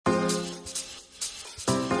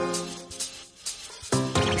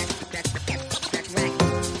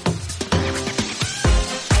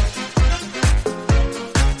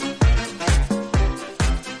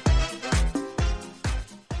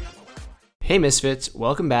Hey Misfits,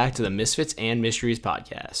 welcome back to the Misfits and Mysteries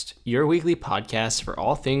podcast, your weekly podcast for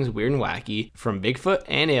all things weird and wacky, from Bigfoot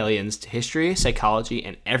and aliens to history, psychology,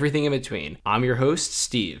 and everything in between. I'm your host,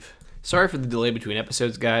 Steve. Sorry for the delay between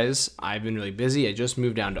episodes, guys. I've been really busy. I just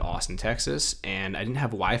moved down to Austin, Texas, and I didn't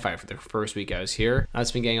have Wi-Fi for the first week I was here. I've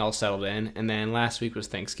just been getting all settled in, and then last week was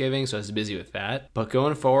Thanksgiving, so I was busy with that. But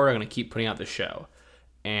going forward, I'm going to keep putting out the show,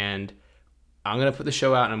 and I'm going to put the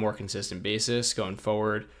show out on a more consistent basis going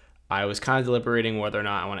forward. I was kind of deliberating whether or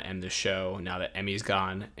not I want to end the show now that Emmy's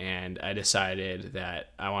gone, and I decided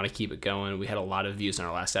that I want to keep it going. We had a lot of views on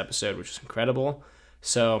our last episode, which was incredible,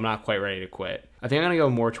 so I'm not quite ready to quit. I think I'm going to go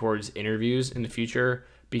more towards interviews in the future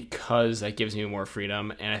because that gives me more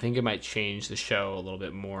freedom, and I think it might change the show a little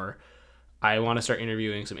bit more. I want to start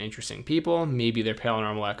interviewing some interesting people. Maybe they're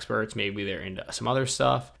paranormal experts, maybe they're into some other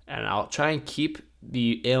stuff, and I'll try and keep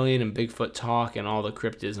the alien and Bigfoot talk and all the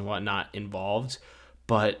cryptids and whatnot involved,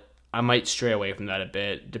 but I might stray away from that a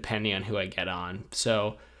bit depending on who I get on.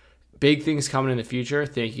 So big things coming in the future.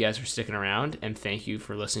 Thank you guys for sticking around, and thank you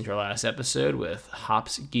for listening to our last episode with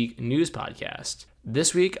Hops Geek News Podcast.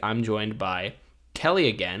 This week I'm joined by Kelly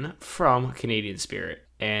again from Canadian Spirit,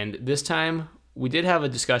 and this time we did have a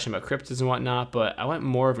discussion about cryptids and whatnot, but I went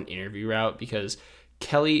more of an interview route because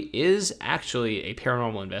Kelly is actually a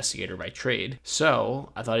paranormal investigator by trade,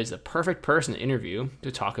 so I thought he's the perfect person to interview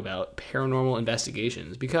to talk about paranormal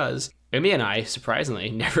investigations because Amy and I, surprisingly,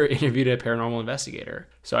 never interviewed a paranormal investigator.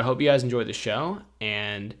 So I hope you guys enjoyed the show,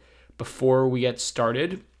 and before we get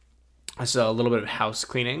started, just a little bit of house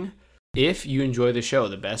cleaning. If you enjoy the show,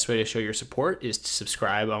 the best way to show your support is to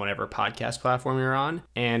subscribe on whatever podcast platform you're on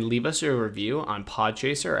and leave us a review on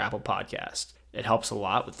Podchaser or Apple Podcast. It helps a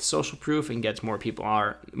lot with social proof and gets more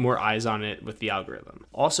eyes on it with the algorithm.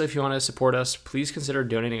 Also, if you want to support us, please consider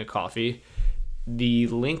donating a coffee. The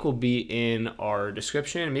link will be in our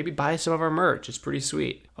description, and maybe buy some of our merch. It's pretty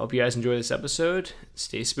sweet. Hope you guys enjoy this episode.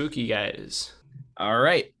 Stay spooky, guys. All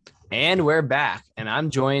right, and we're back, and I'm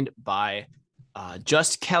joined by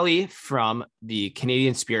Just Kelly from the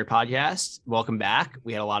Canadian Spirit podcast. Welcome back.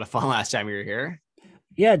 We had a lot of fun last time you were here.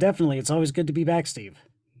 Yeah, definitely. It's always good to be back, Steve.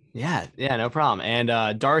 Yeah, no problem.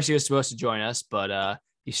 And Darcy was supposed to join us, but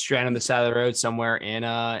he's stranded on the side of the road somewhere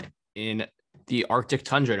in the Arctic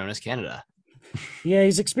tundra known as Canada. Yeah,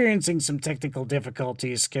 he's experiencing some technical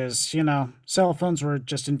difficulties because, cell phones were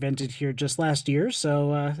just invented here just last year.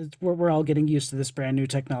 So we're all getting used to this brand new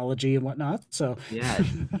technology and whatnot. So yeah,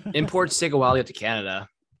 imports take a while to get to Canada.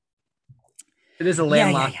 It is a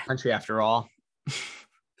landlocked country after all.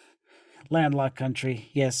 Landlocked country.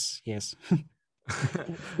 Yes.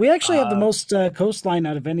 We actually have the most coastline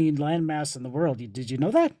out of any landmass in the world. Did you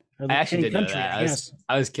know that? I actually did know that.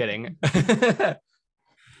 I was kidding.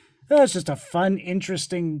 That's just a fun,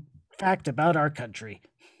 interesting fact about our country.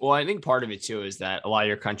 Well, I think part of it too is that a lot of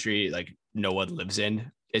your country, like no one lives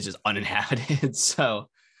in, is just uninhabited. So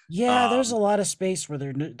yeah, there's a lot of space where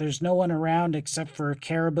there's no one around except for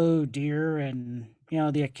caribou, deer, and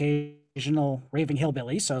the occasional raving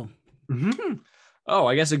hillbilly. So. Mm-hmm. Oh,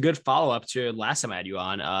 I guess a good follow-up to last time I had you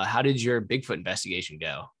on. How did your Bigfoot investigation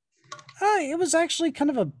go? It was actually kind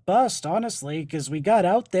of a bust, honestly, because we got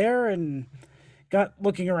out there and got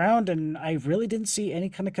looking around, and I really didn't see any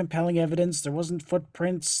kind of compelling evidence. There wasn't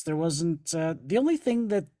footprints. There wasn't... the only thing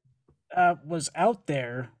that was out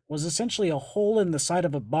there was essentially a hole in the side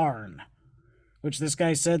of a barn, which this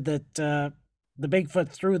guy said that the Bigfoot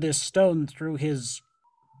threw this stone through his...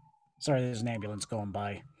 Sorry, there's an ambulance going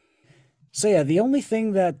by. So yeah, the only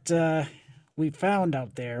thing that we found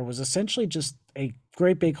out there was essentially just a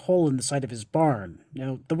great big hole in the side of his barn.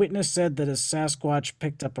 The witness said that a Sasquatch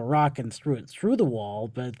picked up a rock and threw it through the wall,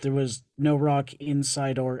 but there was no rock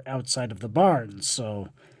inside or outside of the barn. So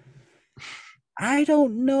I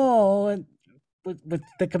don't know. With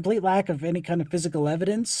the complete lack of any kind of physical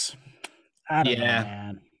evidence, I don't know,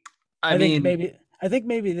 man. I think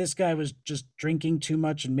maybe this guy was just drinking too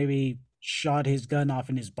much and maybe shot his gun off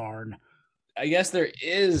in his barn. I guess there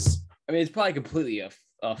is, it's probably completely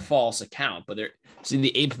a false account, but see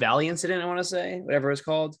the Ape Valley incident, I want to say, whatever it's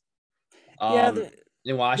called,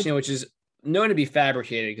 in Washington, which is known to be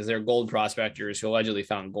fabricated because they're gold prospectors who allegedly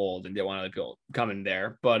found gold and didn't want other people coming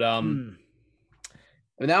there. But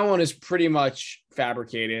that one is pretty much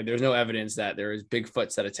fabricated. There's no evidence that there is big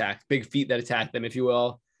feet that attacked them, if you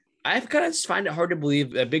will. I kind of just find it hard to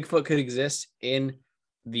believe that Bigfoot could exist in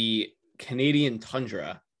the Canadian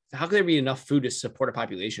tundra. How could there be enough food to support a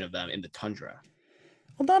population of them in the tundra?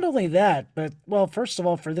 Well, not only that, but, first of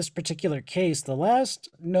all, for this particular case, the last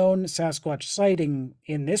known Sasquatch sighting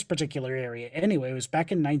in this particular area, anyway, was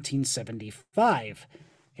back in 1975.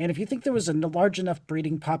 And if you think there was a large enough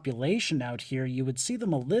breeding population out here, you would see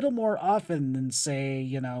them a little more often than, say,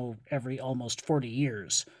 every almost 40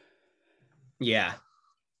 years. Yeah.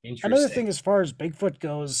 Another Interesting. thing, as far as Bigfoot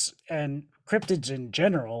goes and cryptids in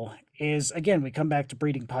general, is again, we come back to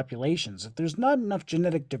breeding populations. If there's not enough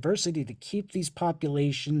genetic diversity to keep these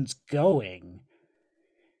populations going,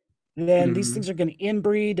 then these Hmm. things are going to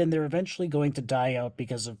inbreed and they're eventually going to die out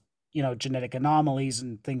because of, genetic anomalies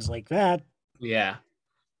and things like that. Yeah.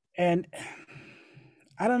 And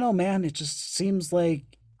I don't know, man. It just seems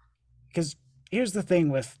like, because here's the thing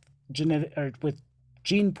with genetic or with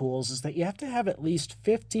gene pools is that you have to have at least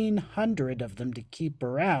 1,500 of them to keep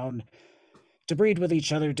around to breed with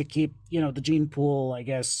each other to keep, the gene pool, I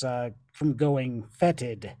guess, from going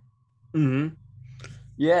fetid. Hmm.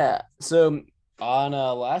 Yeah. So on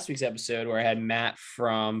last week's episode where I had Matt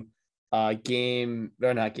from game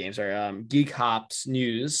or not game, sorry, Geek Hops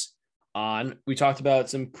News on, we talked about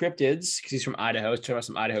some cryptids because he's from Idaho. So talked about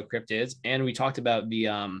some Idaho cryptids, and we talked about the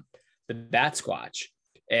bat squatch.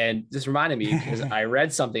 And this reminded me because I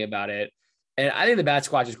read something about it, and I think the bat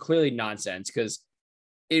squatch is clearly nonsense because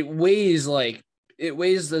it weighs like it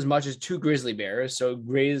weighs as much as two grizzly bears, so it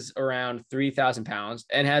weighs around 3,000 pounds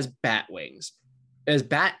and has bat wings. It has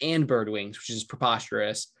bat and bird wings, which is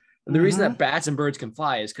preposterous. And the reason Mm-hmm. that bats and birds can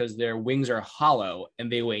fly is because their wings are hollow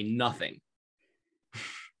and they weigh nothing.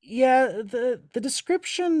 Yeah, the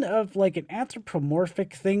description of like an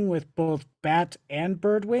anthropomorphic thing with both bat and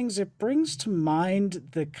bird wings, it brings to mind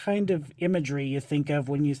the kind of imagery you think of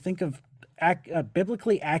when you think of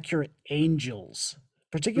biblically accurate angels,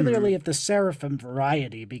 particularly Mm-hmm. of the seraphim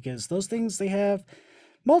variety, because those things, they have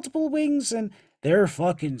multiple wings and they're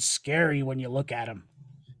fucking scary when you look at them.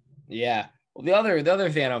 Yeah. Well, the other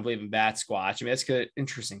thing I don't believe in bat squatch. I mean, that's an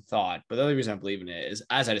interesting thought, but the other reason I believe in it is,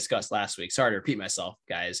 as I discussed last week. Sorry to repeat myself,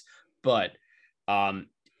 guys, but um,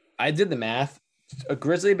 I did the math. A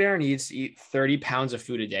grizzly bear needs to eat 30 pounds of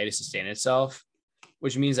food a day to sustain itself,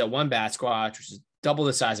 which means that one bat squatch, which is double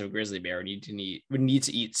the size of a grizzly bear, would need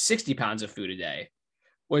to eat 60 pounds of food a day.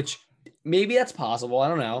 Which maybe that's possible. I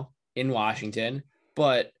don't know in Washington,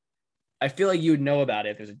 but I feel like you would know about it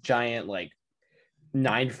if there's a giant like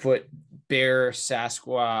 9 foot bear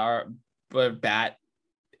Sasquatch bat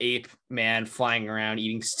ape man flying around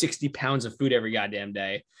eating 60 pounds of food every goddamn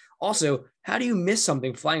day. Also, how do you miss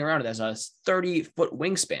something flying around that has a 30-foot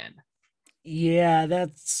wingspan? Yeah,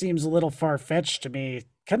 that seems a little far fetched to me.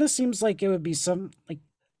 Kind of seems like it would be some like,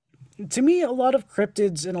 to me, a lot of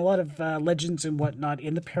cryptids and a lot of legends and whatnot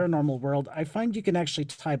in the paranormal world, I find you can actually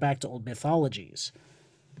tie back to old mythologies.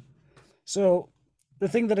 So, the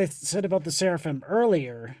thing that I said about the seraphim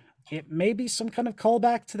earlier, it may be some kind of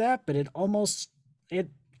callback to that, but it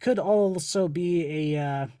could also be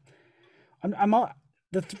a.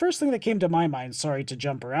 The first thing that came to my mind, sorry to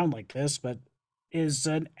jump around like this, but is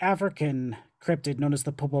an African cryptid known as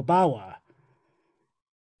the Popobawa.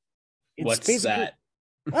 It's What's basically, that?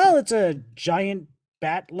 well, it's a giant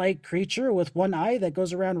bat-like creature with one eye that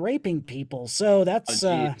goes around raping people. So Oh, that's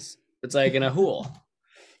jeez. It's like in a hool.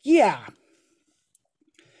 yeah.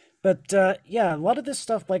 But yeah, a lot of this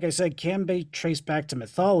stuff, like I said, can be traced back to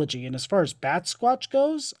mythology. And as far as Bat Squatch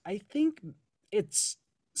goes, I think it's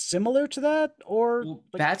similar to that, or Well,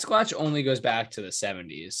 like, Bat Squatch only goes back to the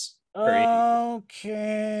 70s or 80s.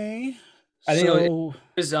 okay. I think it So,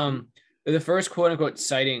 was the first quote unquote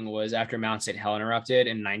sighting was after Mount St. Helena erupted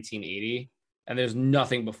in 1980, and there's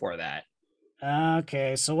nothing before that.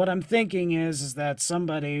 okay. So what I'm thinking is that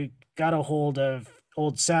somebody got a hold of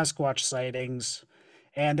old Sasquatch sightings,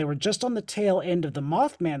 and they were just on the tail end of the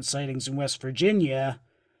Mothman sightings in West Virginia.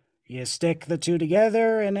 You stick the two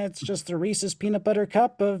together, and it's just the Reese's peanut butter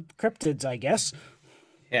cup of cryptids, I guess.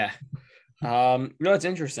 Yeah. No, it's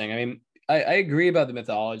interesting. I mean, I agree about the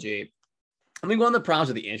mythology. I think one of the problems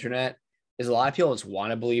with the internet is a lot of people just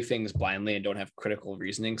want to believe things blindly and don't have critical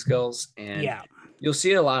reasoning skills. And Yeah. you'll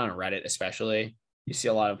see it a lot on Reddit, especially. You see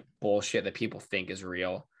a lot of bullshit that people think is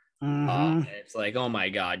real. Mm-hmm. And it's like, oh my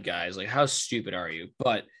God, guys, like, how stupid are you?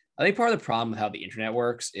 But I think part of the problem with how the internet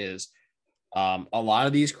works is a lot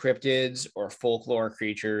of these cryptids or folklore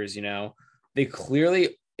creatures, they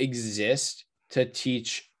clearly exist to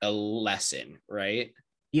teach a lesson, right?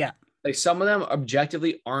 Yeah. Like some of them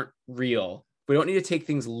objectively aren't real. We don't need to take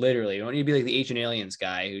things literally. We don't need to be like the Ancient Aliens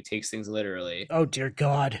guy who takes things literally. Oh, dear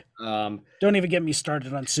God. Um, Don't even get me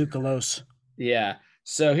started on Sukalos. yeah.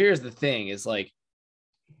 So here's the thing: is like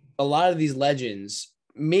a lot of these legends,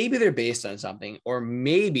 maybe they're based on something, or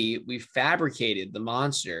maybe we fabricated the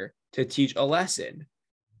monster to teach a lesson,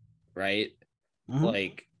 right? Mm-hmm.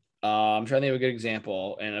 Like, I'm trying to think of a good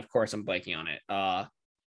example, and of course, I'm blanking on it.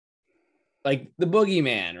 like the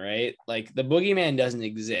boogeyman, right? Like the boogeyman doesn't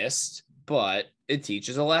exist, but it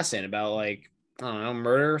teaches a lesson about like, I don't know,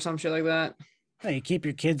 murder or some shit like that. Hey, you keep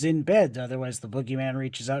your kids in bed, otherwise the boogeyman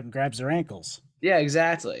reaches out and grabs their ankles. Yeah,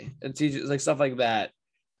 exactly. It teaches like stuff like that.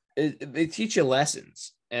 They teach you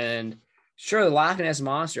lessons. And sure, the Loch Ness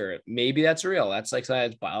monster, maybe that's real. That's like something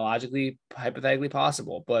that's biologically, hypothetically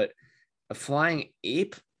possible. But a flying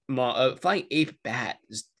ape bat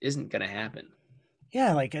isn't gonna happen.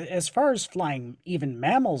 Yeah, like as far as flying, even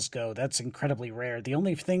mammals go, that's incredibly rare. The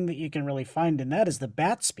only thing that you can really find in that is the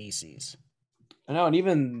bat species. I know, and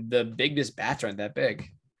even the biggest bats aren't that big.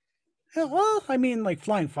 Yeah, well, I mean, like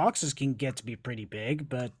flying foxes can get to be pretty big,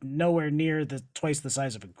 but nowhere near the twice the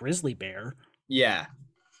size of a grizzly bear. Yeah,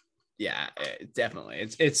 yeah, definitely.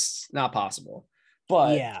 It's not possible.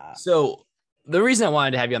 But Yeah. so the reason I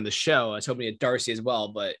wanted to have you on the show, I was hoping to get Darcy as well,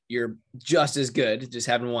 but you're just as good. Just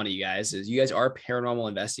having one of you guys is you guys are paranormal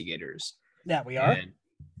investigators, Yeah, we are. and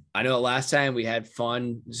I know last time we had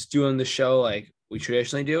fun just doing the show like we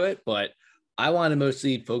traditionally do it, but I want to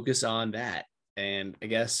mostly focus on that. And I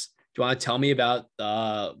guess do you want to tell me about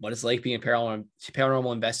what it's like being a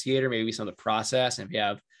paranormal investigator? Maybe some of the process, and if you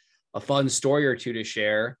have a fun story or two to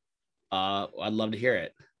share, I'd love to hear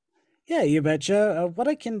it. Yeah, you betcha. What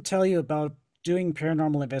I can tell you about doing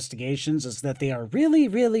paranormal investigations is that they are really,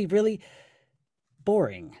 really, really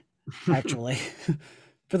boring, actually.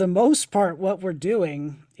 For the most part, what we're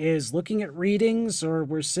doing is looking at readings, or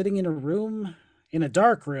we're sitting in a room, in a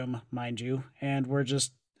dark room, mind you, and we're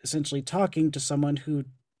just essentially talking to someone who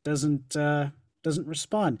doesn't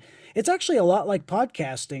respond. It's actually a lot like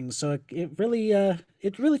podcasting, so it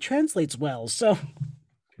really translates well. So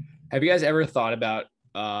Have you guys ever thought about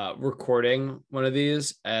recording one of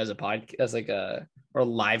these as a podcast, as like a or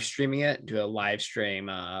live streaming it, do a live stream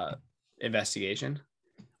investigation?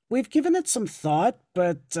 we've given it some thought,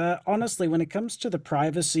 but honestly, when it comes to the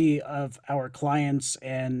privacy of our clients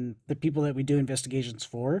and the people that we do investigations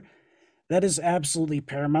for, that is absolutely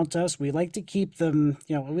paramount to us. We like to keep them,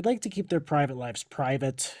 we'd like to keep their private lives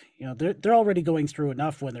private. They're already going through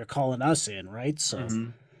enough when they're calling us in, right? So, Mm-hmm.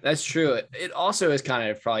 That's true. It also is kind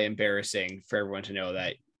of probably embarrassing for everyone to know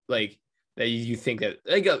that, like, that you think that,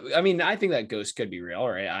 like, I mean, I think that ghosts could be real,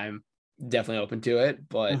 right? I'm definitely open to it,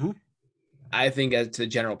 but mhm. I think as to the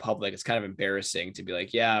general public, it's kind of embarrassing to be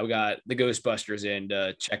like, yeah, we got the Ghostbusters in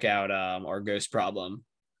to check out our ghost problem.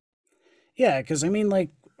 Yeah, because I mean, like,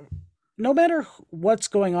 no matter what's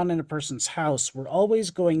going on in a person's house, we're always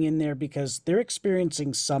going in there because they're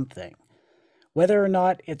experiencing something. Whether or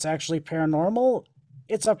not it's actually paranormal,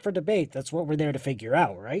 it's up for debate. That's what we're there to figure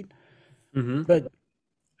out, right? Mm-hmm. But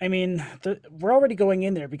I mean, we're already going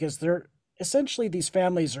in there because they're essentially these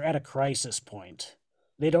families are at a crisis point.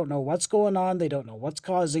 They don't know what's going on, they don't know what's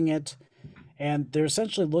causing it, and they're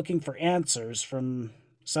essentially looking for answers from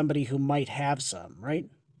somebody who might have some, right?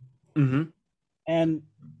 Mm-hmm. And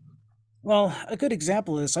well, a good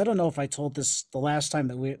example is I don't know if I told this the last time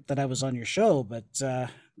that I was on your show, but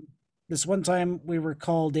this one time we were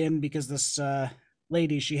called in because this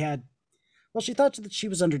lady she had well she thought that she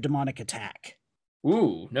was under demonic attack.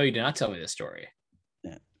 Ooh, no, you did not tell me this story.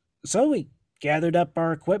 Yeah. So we gathered up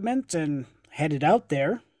our equipment and headed out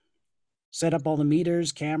there, set up all the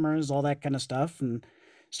meters, cameras, all that kind of stuff, and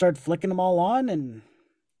started flicking them all on. And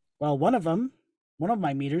well, one of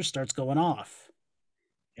my meters starts going off,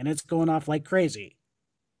 and it's going off like crazy.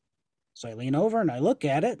 So I lean over and I look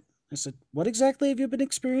at it. I said, "What exactly have you been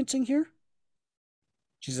experiencing here?"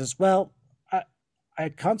 She says, "Well, I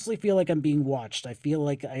constantly feel like I'm being watched. I feel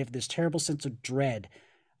like I have this terrible sense of dread.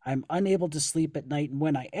 I'm unable to sleep at night, and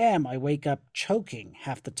when I am, I wake up choking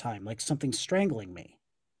half the time, like something's strangling me."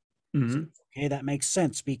 So, Mm-hmm. okay, that makes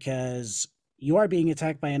sense because you are being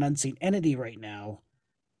attacked by an unseen entity right now,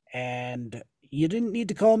 and you didn't need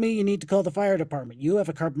to call me, you need to call the fire department. You have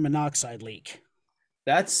a carbon monoxide leak.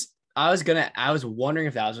 I was wondering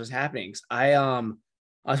if that was what's happening. I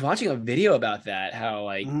was watching a video about that, how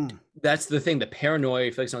like Mhm. that's the thing, the paranoia,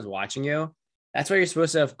 you feel like someone's watching you. That's why you're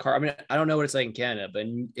supposed to have I mean, I don't know what it's like in Canada, but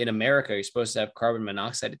in America, you're supposed to have carbon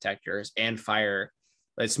monoxide detectors and fire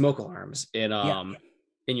like smoke alarms Yeah,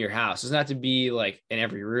 in your house. It doesn't have to be like in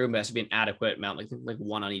every room, it has to be an adequate amount, like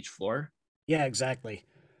one on each floor. yeah, exactly.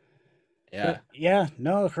 Yeah. But yeah,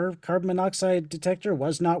 no, her carbon monoxide detector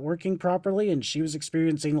was not working properly, and she was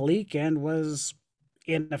experiencing a leak and was,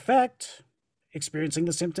 in effect, experiencing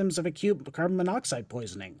the symptoms of acute carbon monoxide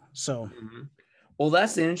poisoning. So, Mhm. Well,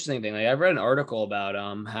 that's the interesting thing. Like I've read an article about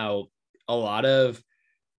how a lot of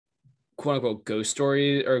quote unquote ghost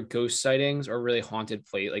stories or ghost sightings or really haunted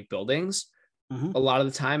plate like buildings, mhm. a lot of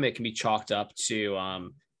the time it can be chalked up to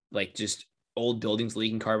like just old buildings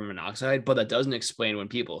leaking carbon monoxide, but that doesn't explain when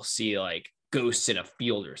people see like ghosts in a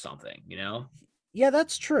field or something, you know? Yeah,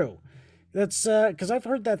 that's true. That's because I've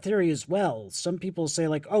heard that theory as well. Some people say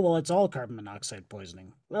like, oh well, it's all carbon monoxide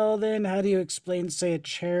poisoning. Well, then how do you explain, say, a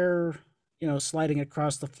chair, sliding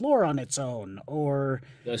across the floor on its own, or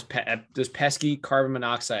Those pesky carbon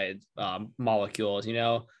monoxide molecules, you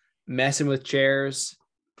know, messing with chairs.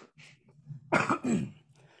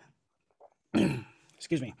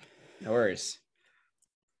 excuse me. No worries.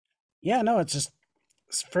 Yeah, no, it's just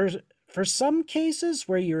for for some cases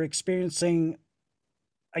where you're experiencing,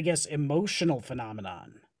 I guess, emotional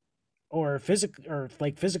phenomenon or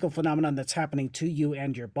physical phenomenon that's happening to you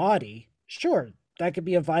and your body. Sure, that could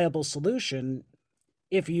be a viable solution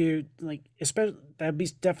if you like. Especially that'd be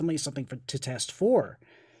definitely something to test for.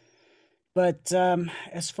 But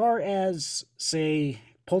as far as say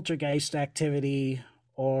poltergeist activity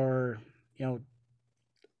or you know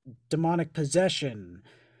demonic possession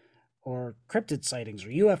or cryptid sightings or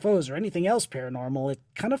UFOs or anything else paranormal, it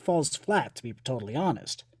kind of falls flat, to be totally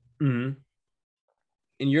honest. Mm-hmm.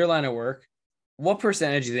 In your line of work, what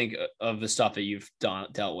percentage do you think of the stuff that you've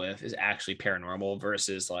dealt with is actually paranormal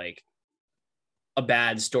versus like a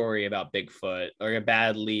bad story about Bigfoot or a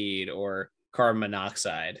bad lead or carbon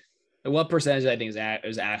monoxide? And what percentage I think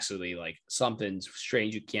is actually like something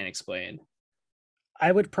strange you can't explain?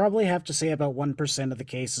 I would probably have to say about 1% of the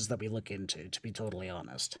cases that we look into, to be totally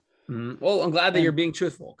honest. Mm-hmm. Well, I'm glad that you're And being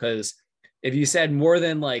truthful because if you said more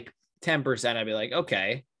than like 10%, I'd be like,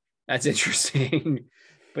 okay, that's interesting.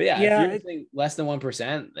 But yeah, if yeah, you're saying less than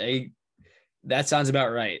 1%, that sounds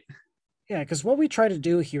about right. yeah, because what we try to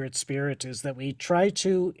do here at Spirit is that we try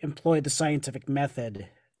to employ the scientific method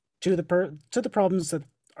to the problems that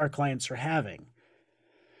our clients are having.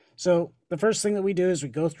 So the first thing that we do is we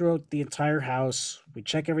go through the entire house, we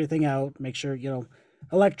check everything out, make sure,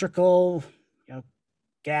 electrical, you know,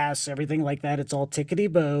 gas, everything like that, it's all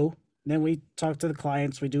tickety boo. Then we talk to the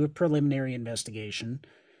clients, we do a preliminary investigation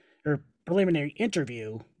or preliminary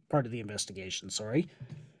interview, part of the investigation, sorry,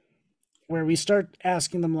 where we start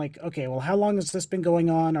asking them like, okay, well, how long has this been going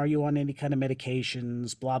on? Are you on any kind of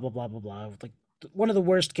medications? Blah blah blah blah blah. Like one of the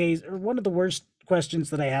worst questions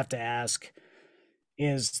that I have to ask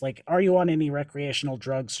is like, are you on any recreational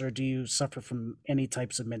drugs or do you suffer from any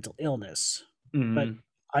types of mental illness? But Mm-hmm.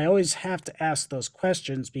 I always have to ask those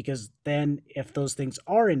questions because then if those things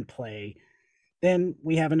are in play, then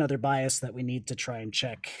we have another bias that we need to try and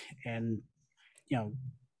check and, you know,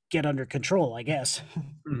 get under control, I guess.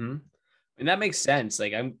 Mm-hmm. And that makes sense.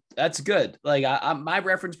 Like that's good. Like my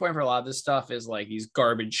reference point for a lot of this stuff is like these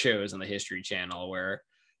garbage shows on the History Channel where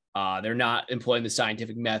they're not employing the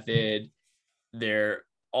scientific method. They're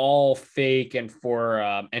all fake and for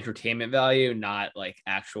entertainment value, not like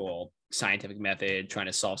actual scientific method trying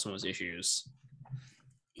to solve someone's issues.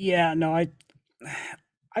 Yeah, no,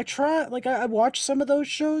 I try like I watch some of those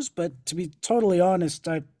shows, but to be totally honest,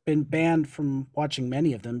 I've been banned from watching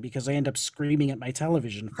many of them because I end up screaming at my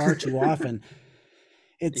television far too often.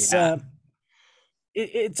 It's Yeah,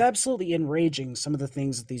 it's absolutely enraging some of the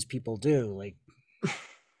things that these people do. Like,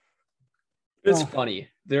 it's well, funny.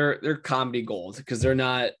 They're comedy gold because they're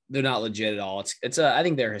not legit at all. It's I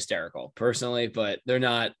think they're hysterical personally, but they're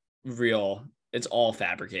not real. It's all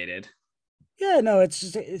fabricated. yeah, no, it's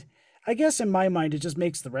just I guess in my mind it just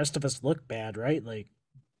makes the rest of us look bad, right? Like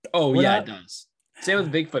Oh we're yeah, it not. does. Same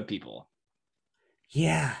with Bigfoot people.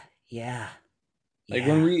 Yeah, yeah, Like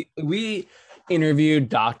when yeah. we interviewed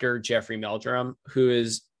Dr. Jeffrey Meldrum, who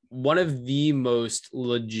is one of the most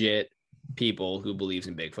legit people who believes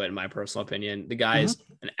in Bigfoot, in my personal opinion. The Hmm. guy's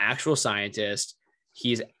an actual scientist.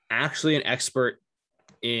 He's actually an expert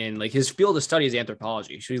in like his field of study is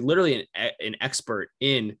anthropology. So he's literally an expert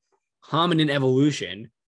in hominin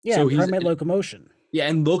evolution. Yeah, So and he's primate locomotion. yeah,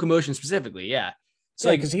 and locomotion specifically. Yeah. So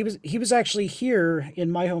Yeah, like, because he was actually here in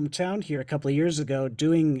my hometown here a couple of years ago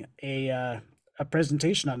doing a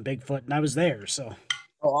presentation on Bigfoot, and I was there.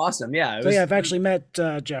 oh, awesome. Yeah. So yeah, I've actually met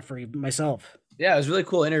Jeffrey myself. Yeah, it was really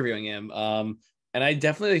cool interviewing him. And I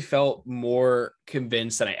definitely felt more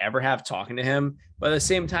convinced than I ever have talking to him. But at the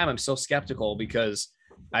same time, I'm still skeptical because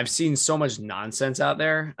I've seen so much nonsense out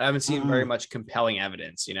there. I haven't seen very Mhm. much compelling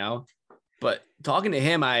evidence, you know. But talking to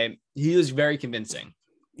him, he was very convincing.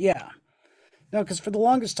 Yeah, no, because for the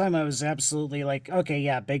longest time I was absolutely like, okay,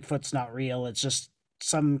 yeah, Bigfoot's not real. It's just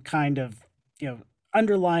some kind of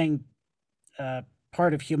underlying uh,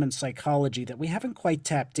 part of human psychology that we haven't quite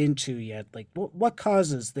tapped into yet. Like, what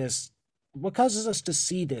causes this? What causes us to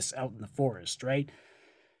see this out in the forest, right?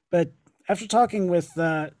 But after talking with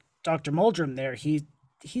Dr. Muldrum there, he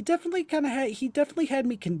definitely had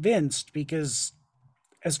me convinced because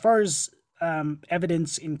as far as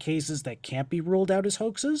evidence in cases that can't be ruled out as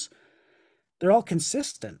hoaxes, they're all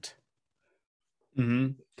consistent. Hmm.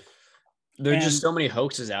 There are just And so many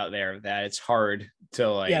hoaxes out there that it's hard to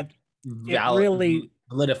yeah, like it really,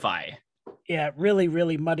 validify. yeah, it really,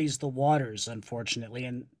 really muddies the waters, unfortunately.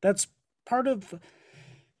 And that's part of,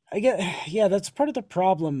 I get, yeah, that's part of the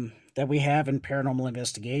problem that we have in paranormal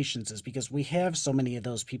investigations is because we have so many of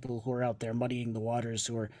those people who are out there muddying the waters,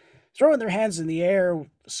 who are throwing their hands in the air,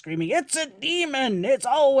 screaming, "It's a demon! It's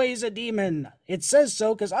always a demon! It says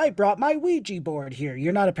so because I brought my Ouija board here.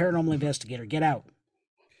 You're not a paranormal investigator. Get out."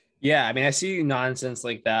 Yeah, I mean, I see nonsense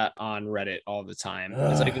like that on Reddit all the time.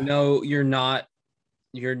 It's like, Ugh. no, you're not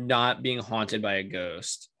being haunted by a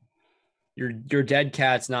ghost. Your dead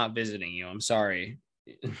cat's not visiting you. I'm sorry.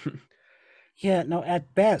 Yeah, no,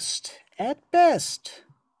 at best,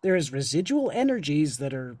 there is residual energies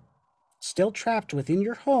that are still trapped within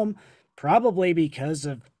your home, probably because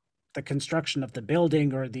of the construction of the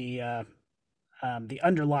building or the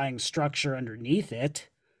underlying structure underneath it.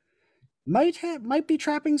 Might be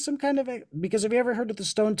trapping some kind of a, because have you ever heard of the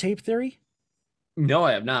stone tape theory? No,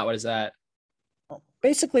 I have not. What is that? Well,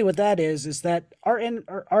 basically, what that is that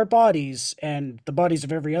our bodies and the bodies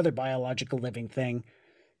of every other biological living thing,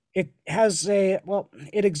 it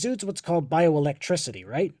exudes what's called bioelectricity,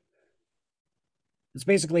 right? It's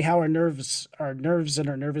basically how our nerves and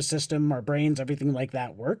our nervous system, our brains, everything like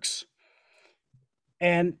that works.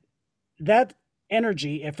 And that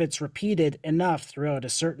energy, if it's repeated enough throughout a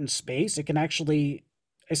certain space, it can actually,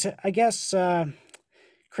 I guess,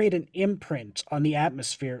 create an imprint on the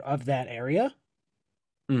atmosphere of that area.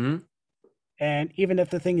 Hmm. And even if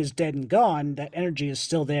the thing is dead and gone, that energy is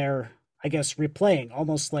still there, I guess, replaying,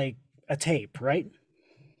 almost like a tape, right?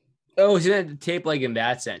 Oh, so you had to tape like in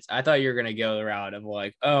that sense. I thought you were gonna go the route of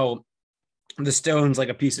like, oh, the stone's like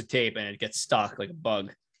a piece of tape and it gets stuck like a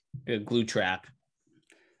bug, like a glue trap.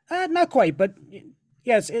 Not quite, but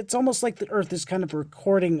yes, it's almost like the Earth is kind of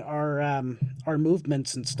recording our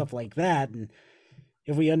movements and stuff like that. And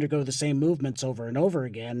if we undergo the same movements over and over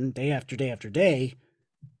again, day after day after day,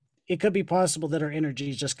 it could be possible that our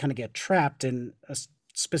energies just kind of get trapped in a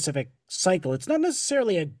specific cycle. It's not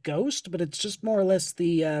necessarily a ghost, but it's just more or less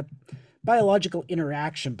the biological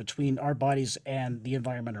interaction between our bodies and the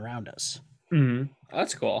environment around us. Hmm.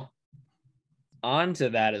 That's cool. On to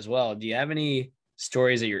that as well. Do you have any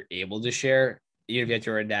stories that you're able to share, even if you have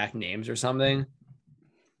to redact names or something,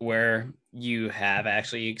 where you have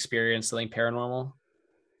actually experienced something paranormal?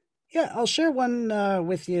 Yeah, I'll share one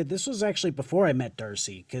with you. This was actually before I met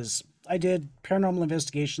Darcy, because I did paranormal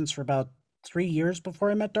investigations for about 3 years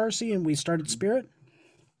before I met Darcy, and we started Spirit.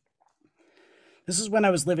 This is when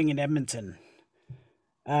I was living in Edmonton.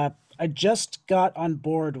 I just got on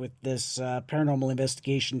board with this paranormal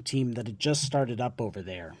investigation team that had just started up over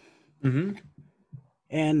there. Mm-hmm.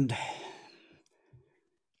 And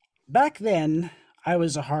back then, I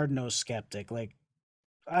was a hard nosed skeptic. Like,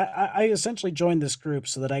 I essentially joined this group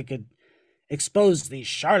so that I could expose these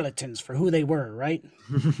charlatans for who they were, right?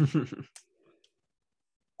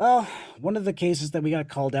 Well, one of the cases that we got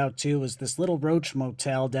called out to was this little roach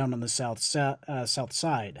motel down on the south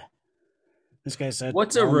side. This guy said,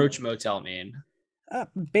 What's a "Well, roach motel mean?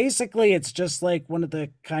 basically, it's just like one of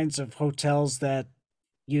the kinds of hotels that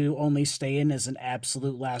you only stay in as an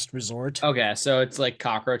absolute last resort." Okay, so it's like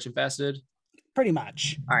cockroach infested. Pretty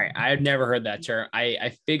much. All right, I had never heard that term.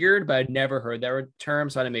 I figured, but I'd never heard that term,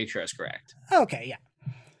 so I had to make sure it's correct. Okay,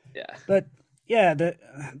 yeah. Yeah. But yeah,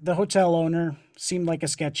 the hotel owner seemed like a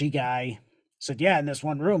sketchy guy. Said, "Yeah, in this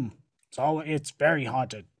one room, it's very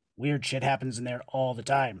haunted. Weird shit happens in there all the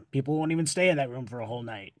time. People won't even stay in that room for a whole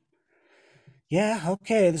night." Yeah,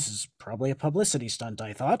 okay, this is probably a publicity stunt,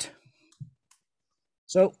 I thought.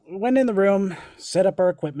 So we went in the room, set up our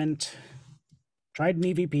equipment, tried an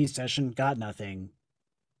EVP session, got nothing.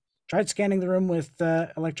 Tried scanning the room with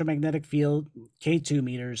electromagnetic field K2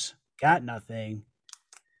 meters, got nothing.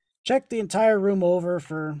 Checked the entire room over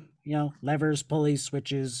for, levers, pulleys,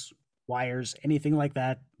 switches, wires, anything like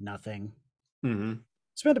that, nothing. Mm-hmm.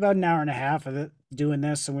 Spent about an hour and a half of it doing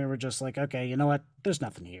this, and we were just like, okay, you know what? There's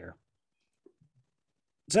nothing here.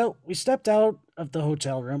 So we stepped out of the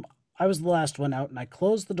hotel room. I was the last one out, and I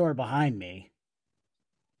closed the door behind me.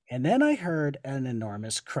 And then I heard an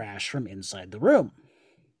enormous crash from inside the room.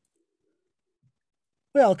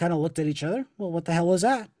 We all kind of looked at each other. Well, what the hell was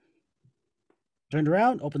that? Turned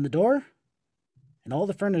around, opened the door, and all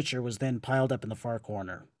the furniture was then piled up in the far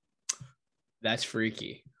corner. That's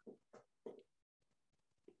freaky.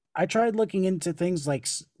 I tried looking into things like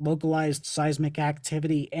localized seismic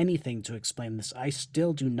activity, anything to explain this. I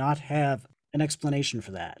still do not have an explanation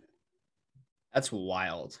for that. That's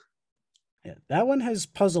wild. Yeah, that one has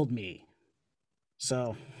puzzled me.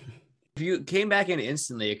 So, If you came back in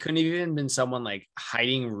instantly, it couldn't have even been someone like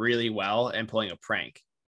hiding really well and pulling a prank.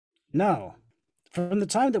 no. From the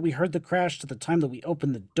time that we heard the crash to the time that we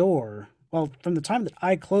opened the door, well, from the time that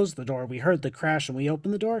I closed the door, we heard the crash and we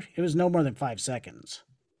opened the door, it was no more than 5 seconds.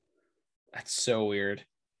 That's so weird.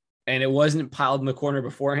 And it wasn't piled in the corner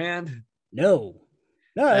beforehand. No.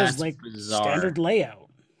 No, it was That's like standard bizarre. layout.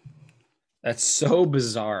 That's so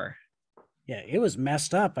bizarre. Yeah, it was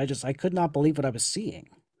messed up. I could not believe what I was seeing.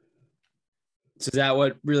 So is that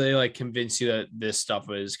what really like convinced you that this stuff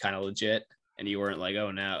was kind of legit and you weren't like,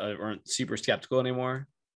 oh, now weren't super skeptical anymore?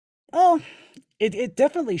 Oh, it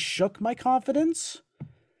definitely shook my confidence,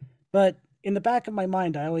 but in the back of my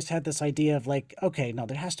mind, I always had this idea of like, okay, no,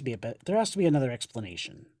 there has to be there has to be another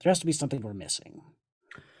explanation. There has to be something we're missing.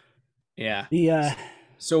 Yeah. The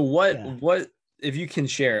So yeah, what if you can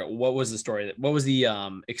share it, what was the story what was the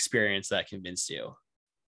experience that convinced you?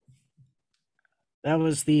 that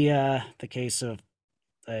was the case of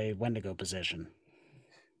a Wendigo position.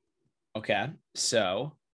 Okay.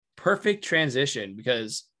 So perfect transition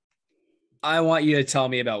because I want you to tell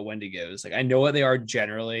me about Wendigos. Like I know what they are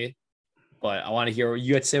generally, but I want to hear what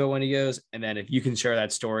you had to say about Wendigos. And then if you can share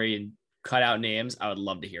that story and cut out names, I would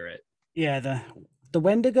love to hear it. Yeah, the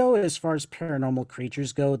Wendigo, as far as paranormal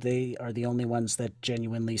creatures go, they are the only ones that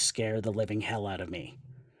genuinely scare the living hell out of me.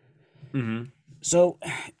 Mm-hmm. So,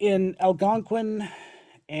 in Algonquin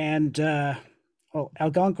and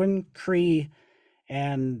Algonquin, Cree,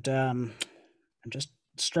 and I'm just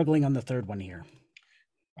struggling on the third one here.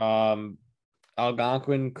 Um,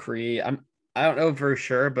 Algonquin, Cree. I don't know for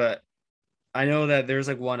sure, but I know that there's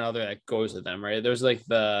like one other that goes with them, right? There's like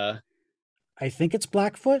the I think it's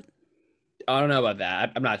Blackfoot. I don't know about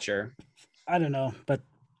that. I'm not sure. I don't know, but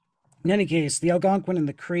in any case, the Algonquin and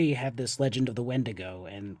the Cree have this legend of the Wendigo,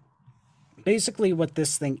 and basically what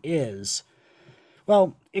this thing is,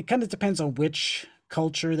 well, it kind of depends on which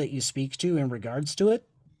culture that you speak to in regards to it.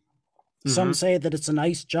 Some Mm-hmm. say that it's an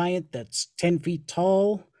ice giant that's 10 feet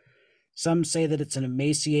tall. Some say that it's an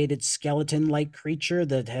emaciated skeleton like creature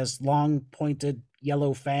that has long, pointed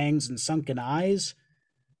yellow fangs and sunken eyes.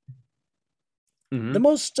 The Mm-hmm.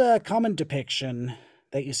 most common depiction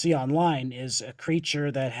that you see online is a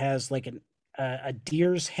creature that has like a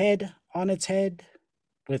deer's head on its head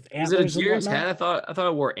with Is it a antlers and deer's whatnot. head? I thought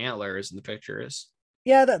it wore antlers in the pictures.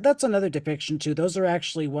 Yeah, that's another depiction too. Those are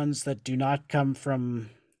actually ones that do not come from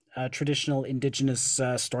traditional indigenous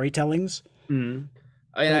storytellings. Mm-hmm.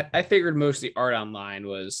 I mean, So I figured most of the art online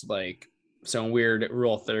was like some weird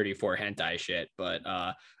Rule 34 hentai shit, but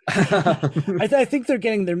I think they're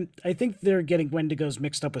getting their I think they're getting Wendigos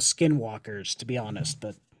mixed up with skinwalkers, to be honest.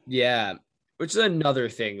 But yeah, which is another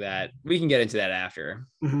thing that we can get into that after.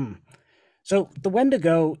 mhm. So the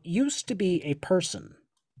Wendigo used to be a person,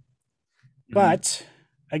 Mm-hmm. but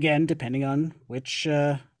again, depending on which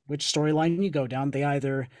storyline you go down, they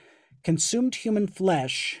either consumed human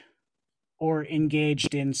flesh or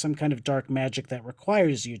engaged in some kind of dark magic that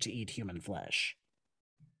requires you to eat human flesh,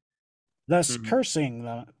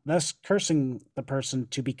 Mm-hmm. thus cursing the person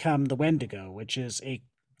to become the Wendigo, which is a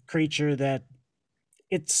creature that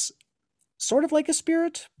it's sort of like a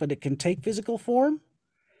spirit, but it can take physical form.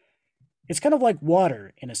 It's kind of like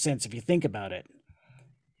water in a sense if you think about it.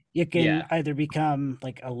 It can Yeah, either become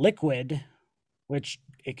like a liquid, which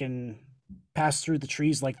it can pass through the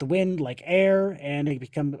trees like the wind, like air, and it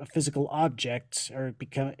become a physical object, or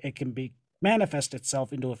it can be manifest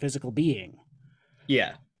itself into a physical being.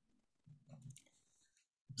 yeah,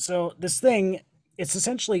 So this thing, it's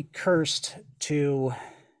essentially cursed to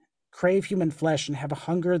crave human flesh and have a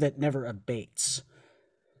hunger that never abates.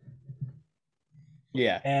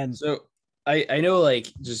 yeah. And So I know like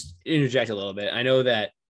just interject a little bit. I know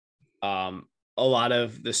that a lot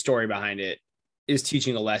of the story behind it is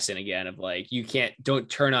teaching a lesson again of like you can't don't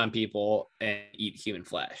turn on people and eat human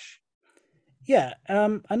flesh. yeah,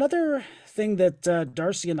 another thing that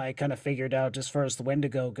Darcy and I kind of figured out as far as the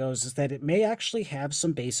Wendigo goes is that it may actually have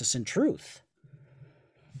some basis in truth.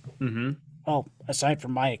 Mm-hmm. Well, aside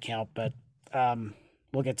from my account, but um,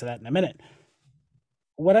 we'll get to that in a minute.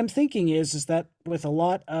 What I'm thinking is that with a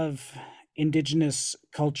lot of indigenous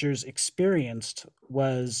cultures experienced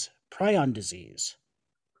was prion disease.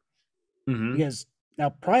 Mm-hmm. Because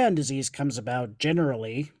now prion disease comes about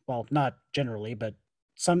generally, well, not generally, but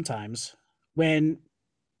sometimes when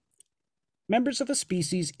members of a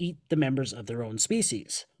species eat the members of their own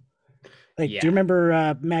species. Like, do you Yeah.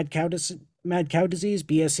 remember mad cow disease,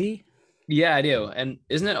 BSE? Yeah, I do. And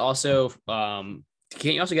isn't it also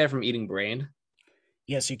can't you also get it from eating brain?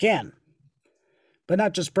 Yes, you can, but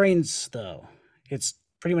not just brains though. It's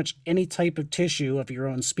pretty much any type of tissue of your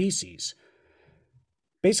own species.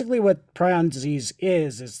 Basically, what prion disease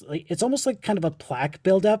is like it's almost like kind of a plaque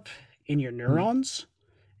buildup in your Mhm. neurons,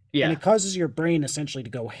 and Yeah. it causes your brain essentially to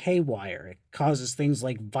go haywire. It causes things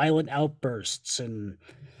like violent outbursts and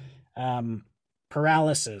um,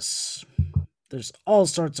 paralysis. There's all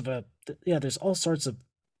sorts of there's all sorts of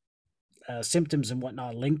symptoms and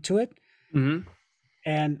whatnot linked to it. Hmm.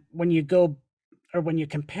 And when you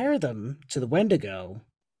compare them to the Wendigo,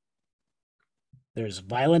 there's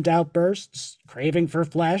violent outbursts, craving for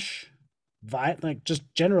flesh, like just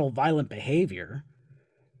general violent behavior.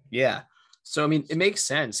 Yeah. So I mean, it makes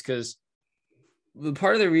sense because the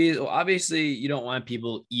part of the reason, well, obviously, you don't want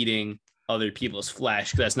people eating other people's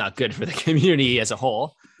flesh because that's not good for the community as a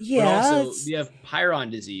whole. But Yeah, also, it's we have Pyron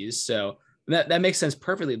disease, so that makes sense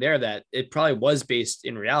perfectly there. That it probably was based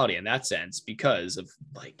in reality in that sense because of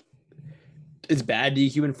like it's bad to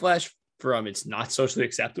eat human flesh from it's not socially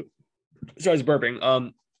acceptable. Sorry, I was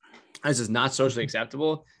burping. This is not socially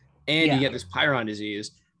acceptable, and you yeah, get this Pyron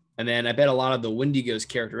disease. And then I bet a lot of the Wendigo's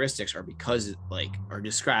characteristics are because like are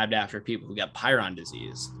described after people who got Pyron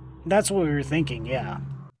disease. that's what we were thinking. Yeah.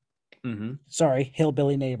 Mm-hmm. Sorry,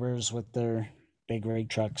 hillbilly neighbors with their big rig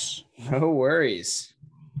trucks. No worries.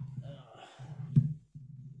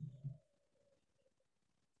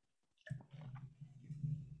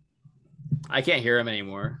 I can't hear him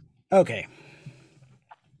anymore. Okay.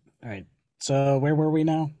 All right. So where were we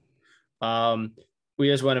now? Um, we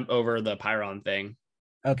just went over the Pyron thing.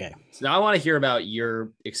 Okay. So now I want to hear about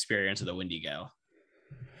your experience with the Wendigo.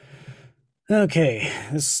 Okay.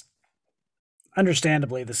 This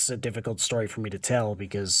is a difficult story for me to tell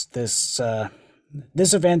because this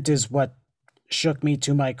event is what shook me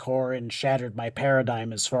to my core and shattered my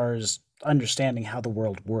paradigm as far as understanding how the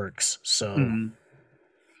world works. Mm-hmm.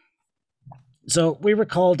 So we were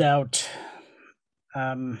called out.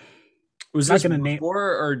 Um, Was not this going to name.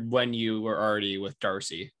 before or when you were already with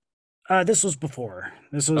Darcy? This was before.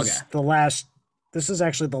 Okay. This is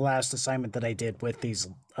actually the last assignment that I did with these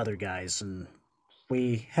other guys, and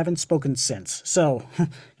we haven't spoken since. So,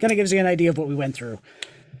 kind of gives you an idea of what we went through.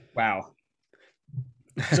 Wow.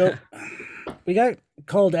 So, we got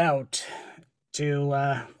called out to.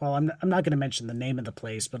 I'm not going to mention the name of the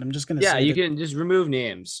place, but I'm just going to Yeah, say you that. can just remove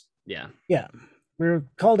names. Yeah. Yeah, we were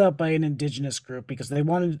called out by an indigenous group because they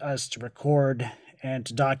wanted us to record and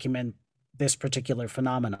to document this particular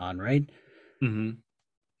phenomenon. Right? Mm-hmm.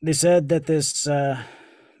 They said that this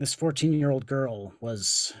 14-year-old girl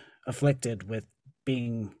was afflicted with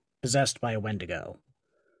being possessed by a Wendigo.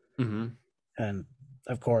 Mm-hmm. And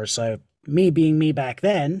of course, me being me back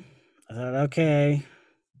then, I thought, okay,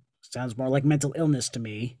 sounds more like mental illness to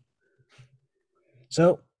me.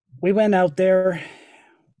 So we went out there,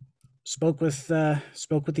 spoke with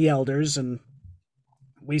the elders, and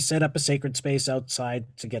we set up a sacred space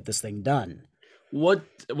outside to get this thing done.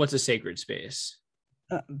 What's a sacred space?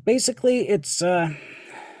 Basically, it's a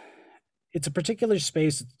particular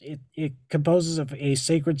space. It composes of a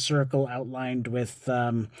sacred circle outlined with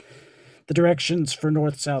the directions for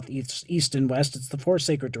north, south, east, and west. It's the four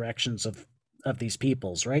sacred directions of these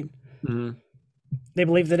peoples, right? Mm-hmm. They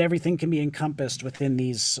believe that everything can be encompassed within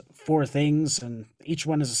these four things, and each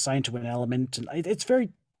one is assigned to an element. And it's very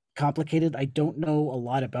complicated. I don't know a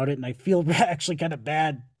lot about it, and I feel actually kind of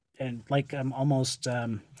bad and like I'm almost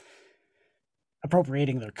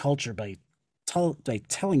appropriating their culture by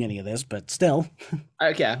telling any of this, but still,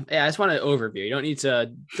 Okay. Yeah, I just want an overview.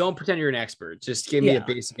 You don't pretend you're an expert. Just give me a yeah,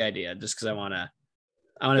 basic idea just because yeah.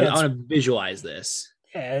 I wanna visualize this.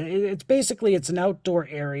 It's basically it's an outdoor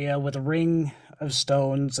area with a ring of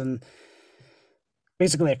stones and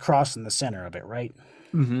basically a cross in the center of it, right?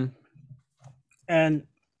 Mm-hmm. And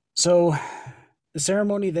so the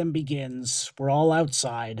ceremony then begins. We're all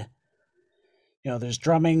outside. There's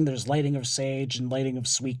drumming, there's lighting of sage and lighting of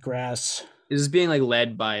sweetgrass. Is this being like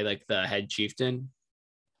led by like the head chieftain?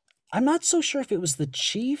 I'm not so sure if it was the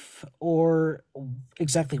chief or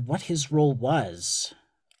exactly what his role was.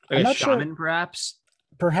 Like I'm a not sure. shaman, perhaps?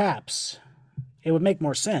 Perhaps it would make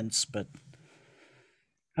more sense, but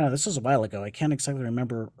this was a while ago. I can't exactly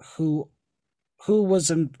remember who was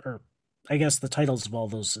in, or I guess the titles of all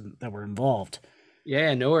those that were involved.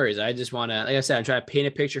 Yeah, no worries. I just wanna, like I said, I'm trying to paint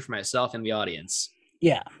a picture for myself and the audience.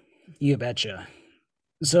 Yeah, you betcha.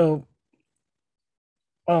 So,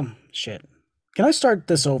 shit. Can I start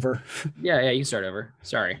this over? Yeah, you can start over.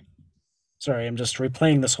 Sorry. Sorry, I'm just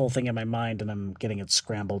replaying this whole thing in my mind and I'm getting it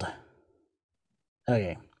scrambled.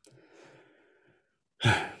 Okay.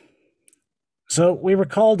 So we were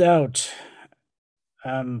called out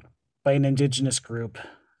um, by an indigenous group.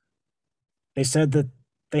 They said that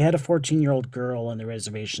they had a 14-year-old girl on the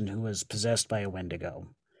reservation who was possessed by a Wendigo.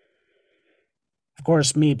 Of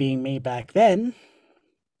course, me being me back then,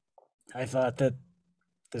 I thought that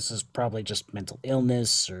this is probably just mental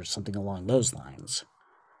illness or something along those lines.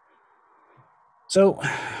 So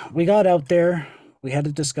we got out there, we had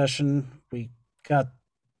a discussion, we got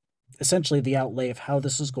essentially the outlay of how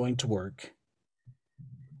this is going to work.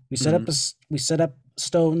 Mhm. We set up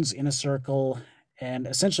stones in a circle, and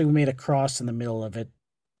essentially we made a cross in the middle of it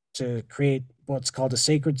to create what's called a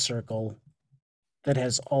sacred circle that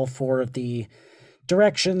has all four of the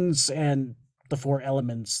directions and the four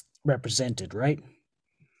elements represented, right?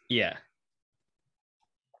 Yeah.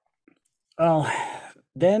 Well,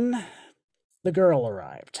 then the girl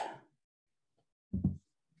arrived.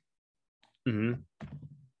 Hmm.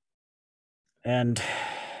 And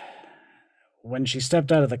when she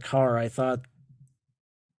stepped out of the car, I thought,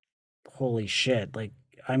 holy shit, like,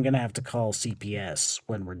 I'm going to have to call CPS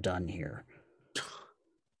when we're done here.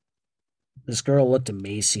 This girl looked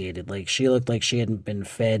emaciated. Like, she looked like she hadn't been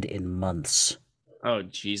fed in months. Oh,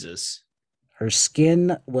 Jesus. Her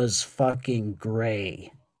skin was fucking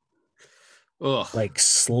gray, Ugh. like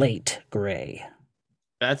slate gray.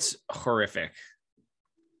 That's horrific.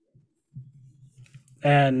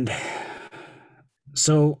 And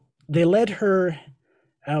so they led her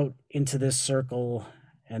out into this circle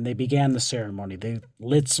and they began the ceremony. They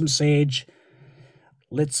lit some sage,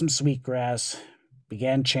 lit some sweetgrass,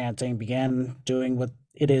 began chanting, began doing what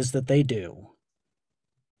it is that they do.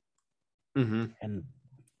 Hmm. And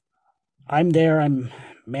I'm there, I'm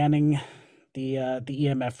manning the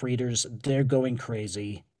EMF readers. They're going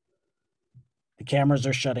crazy. The cameras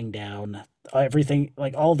are shutting down. Everything,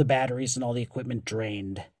 like all the batteries and all the equipment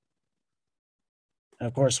drained. And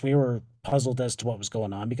of course, we were puzzled as to what was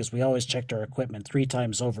going on because we always checked our equipment 3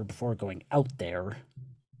 times over before going out there.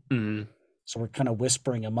 Hmm. So we're kind of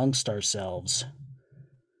whispering amongst ourselves.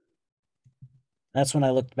 That's when I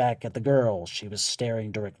looked back at the girl. She was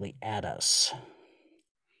staring directly at us.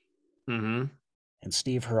 Hmm. And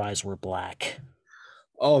Steve, her eyes were black.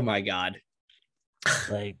 Oh my God.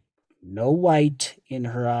 Like, no white in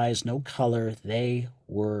her eyes, no color. They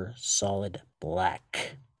were solid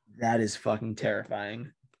black. That is fucking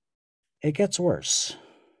terrifying. It gets worse.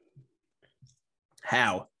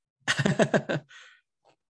 How?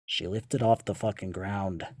 She lifted off the fucking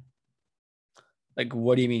ground. Like,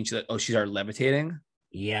 what do you mean? She's already levitating?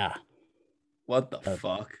 Yeah, What the uh,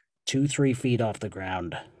 fuck? 2, 3 feet off the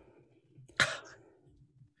ground.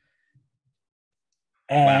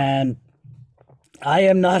 Wow. And I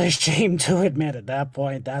am not ashamed to admit at that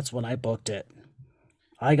point, that's when I booked it.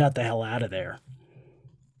 I got the hell out of there.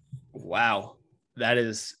 Wow. That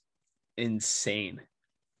is insane.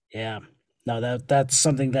 Yeah. No, that's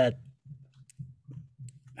something that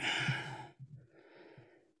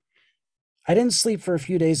I didn't sleep for a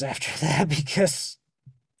few days after that because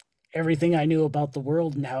everything I knew about the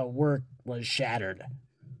world and how it worked was shattered.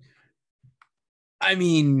 I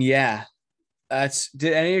mean, yeah. That's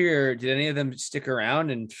did any of them stick around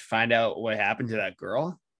and find out what happened to that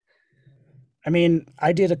girl? I mean,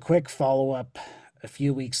 I did a quick follow up a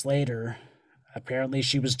few weeks later. Apparently,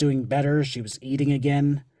 she was doing better. She was eating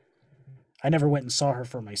again. I never went and saw her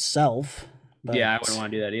for myself, Yeah, I wouldn't but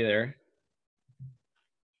want to do that either.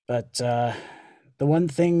 but the one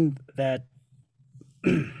thing that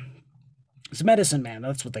it's medicine man,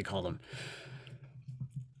 that's what they call them.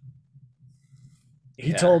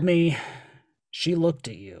 He Yeah. told me she looked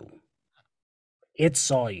at you. It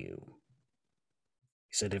saw you.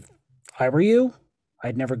 He said, if I were you,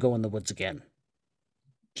 I'd never go in the woods again.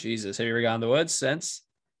 Jesus. Have you ever gone in the woods since?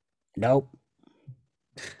 Nope.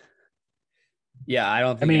 Yeah, I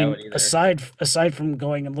don't I think I would mean, either. aside from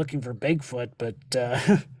going and looking for Bigfoot, but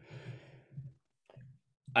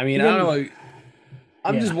I mean, I don't even know.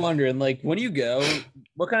 I'm just yeah. wondering, like, when you go,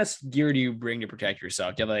 what kind of gear do you bring to protect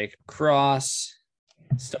yourself? Do you have like cross,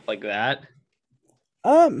 stuff like that?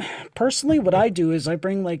 Um, personally, what I do is I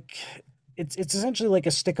bring like it's essentially like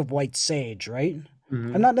a stick of white sage, right?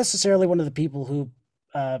 I'm Hmm. not necessarily one of the people who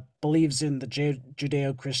believes in the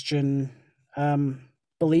Judeo-Christian um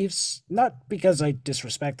beliefs, not because I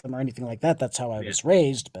disrespect them or anything like that. That's how I Yeah. was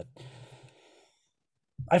raised, but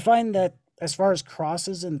I find that as far as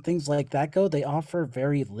crosses and things like that go, they offer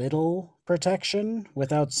very little protection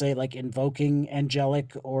without, say, like invoking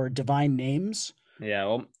angelic or divine names. Yeah.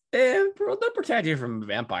 Well, they'll protect you from a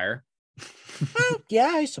vampire.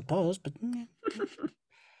 Yeah, I suppose, but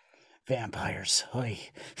vampires. Oy.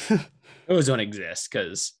 Those don't exist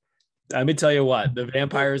because let me tell you what, the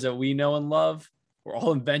vampires that we know and love were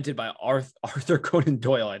all invented by Arthur Conan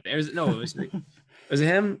Doyle. I think. No, was it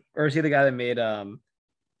him or is he the guy that made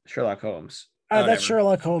Sherlock Holmes. Oh, That's whatever.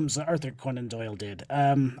 Sherlock Holmes. Arthur Conan Doyle did.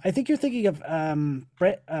 I think you're thinking of Bram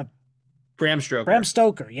Bram Stoker.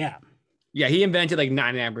 Stoker. Yeah, Yeah, he invented like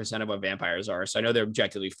 99% of what vampires are. So I know they're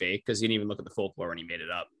objectively fake because he didn't even look at the folklore when he made it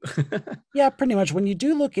up. yeah, pretty much. When you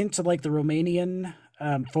do look into like the Romanian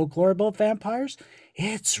folklore about vampires,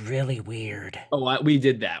 it's really weird. Oh, we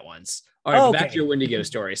did that once. All right, but back to Okay, your Wendigo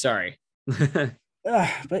story. Sorry.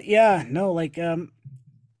 but yeah, no, like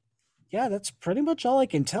yeah, that's pretty much all I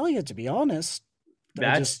can tell you, to be honest.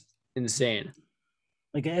 I just That's insane.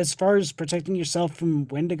 like as far as protecting yourself from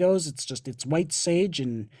Wendigos, it's white sage,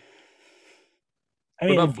 and I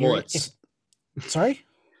What mean about if bullets? sorry,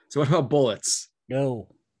 So what about bullets? no,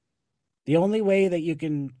 the only way that you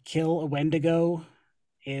can kill a Wendigo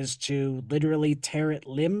is to literally tear it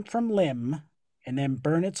limb from limb and then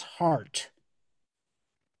burn its heart,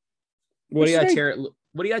 What do which you is got to very tear it?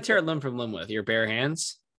 What do you got to tear it limb from limb with? Your bare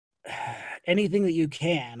hands? anything that you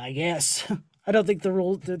can, I guess. I don't think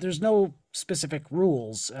there's no specific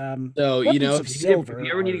rules. So Weapons of if silver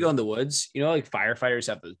you ever need to go are in the woods, like firefighters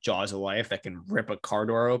have the jaws of life that can rip a car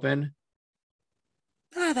door open.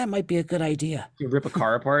 that might be a good idea. You rip a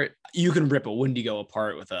car apart. You can rip a Wendigo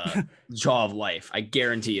apart with a jaw of life. I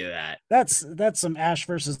guarantee you that. That's some Ash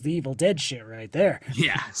versus the Evil Dead shit right there.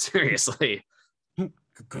 Yeah, seriously.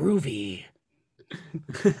 Groovy.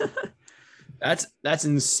 That's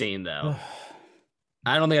insane though.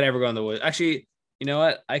 I don't think I'd ever go in the woods. Actually, you know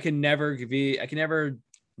what? I can never be. I can never.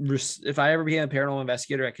 If I ever became a paranormal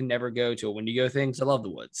investigator, I can never go to a Wendigo thing because I love the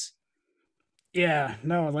woods. Yeah,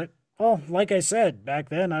 no, like I said, back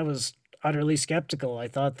then I was utterly skeptical. I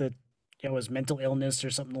thought that it was mental illness or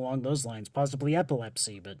something along those lines, possibly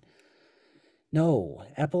epilepsy, but no,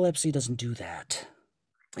 epilepsy doesn't do that.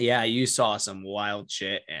 Yeah, you saw some wild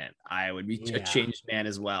shit, and I would be a Yeah. changed man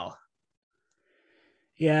as well.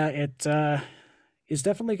 Yeah, it is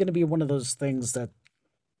definitely going to be one of those things that,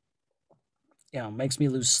 makes me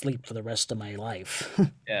lose sleep for the rest of my life.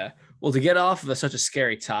 Yeah. Well, to get off of such a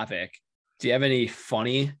scary topic, do you have any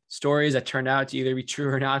funny stories that turned out to either be true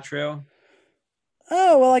or not true?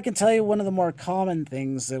 Oh, well, I can tell you one of the more common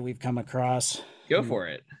things that we've come across. Go And for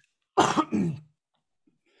it. I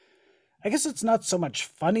guess it's not so much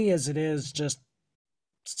funny as it is just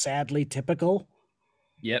sadly typical.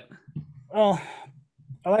 Yep. Well,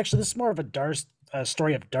 actually, this is more of a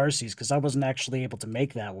story of Darcy's because I wasn't actually able to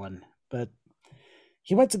make that one. But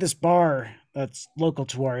he went to this bar that's local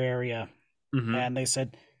to our area, Mm-hmm. and they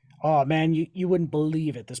said, "Oh man, you wouldn't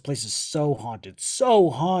believe it. This place is so haunted, so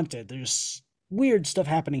haunted. There's weird stuff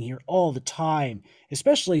happening here all the time,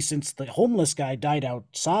 especially since the homeless guy died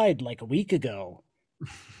outside like a week ago."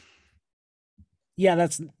 Yeah,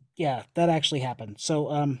 that actually happened. So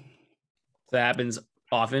So that happens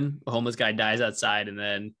often. A homeless guy dies outside, and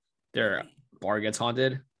then their bar gets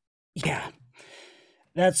haunted. yeah,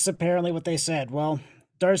 that's apparently what they said. Well,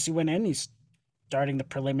 Darcy went in. He's starting the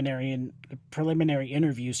preliminary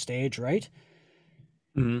interview stage, right?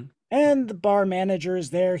 Mm-hmm. And the bar manager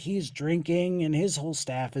is there. He's drinking, and his whole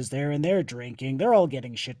staff is there, and they're drinking. They're all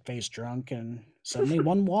getting shit faced drunk, and suddenly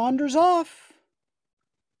one wanders off.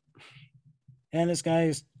 And this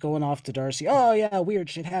guy's going off to Darcy. Oh yeah, weird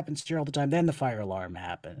shit happens here all the time. Then the fire alarm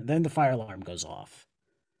happened. And then the fire alarm goes off.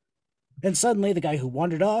 Then suddenly the guy who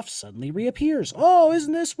wandered off suddenly reappears. Oh,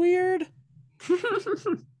 isn't this weird?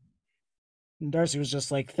 And Darcy was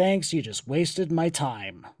just like, thanks, you just wasted my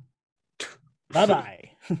time. Bye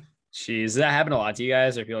bye. Jeez, does that happen a lot to you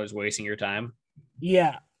guys? Or people are just wasting your time?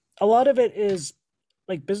 Yeah. A lot of it is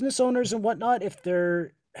like business owners and whatnot, if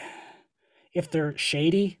they're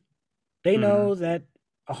shady, they Mm-hmm. know that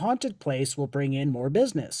a haunted place will bring in more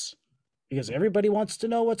business because everybody wants to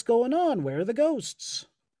know what's going on. Where are the ghosts?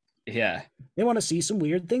 Yeah. They want to see some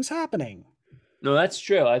weird things happening. No, that's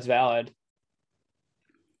true. That's valid.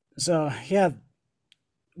 So, yeah,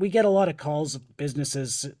 we get a lot of calls of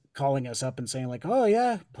businesses calling us up and saying like, "Oh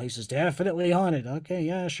yeah, place is definitely haunted." Okay,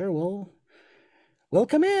 yeah, sure, we'll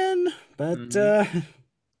come in, but Mm-hmm.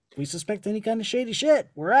 we suspect any kind of shady shit.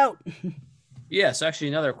 We're out. Yes, actually,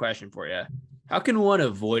 another question for you. How can one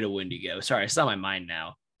avoid a Wendigo? Sorry, it's on my mind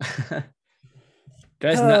now.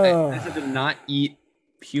 Guys have to Oh, not eat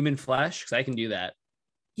human flesh because I can do that.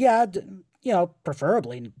 yeah,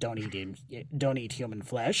 preferably don't eat human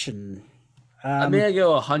flesh, and I may um, I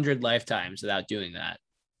go 100 lifetimes without doing that.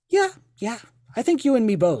 yeah, yeah. I think you and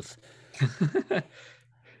me both.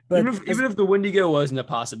 But Even if the Wendigo wasn't a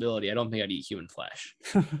possibility, I don't think I'd eat human flesh.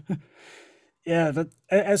 yeah, but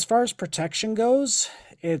as far as protection goes,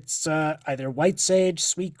 it's either white sage,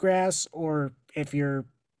 sweetgrass, or if you're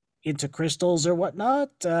into crystals or whatnot,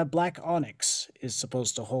 black onyx is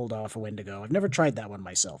supposed to hold off a Wendigo. I've never tried that one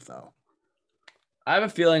myself, though. I have a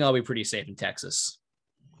feeling I'll be pretty safe in Texas.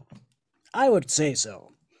 I would say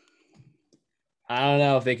so. I don't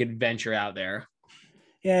know if they could venture out there.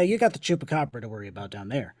 Yeah, you got the chupacabra to worry about down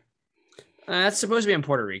there. That's supposed to be in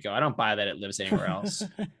Puerto Rico. I don't buy that it lives anywhere else.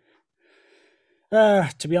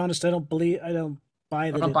 To be honest, I don't buy I that don't it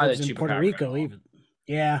buy the lives in Puerto chupacabra at Rico all. even.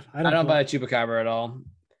 Yeah, I don't buy the chupacabra at all.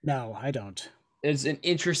 No, I don't. It's an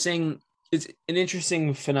interesting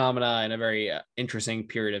phenomena in a very interesting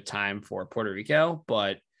period of time for Puerto Rico,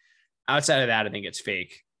 but outside of that, I think it's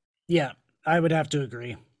fake. Yeah, I would have to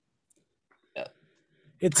agree.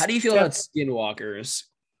 How do you feel about skinwalkers?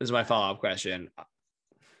 Is my follow-up question.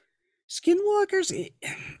 Skinwalkers?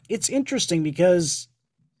 It's interesting because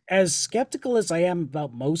as skeptical as I am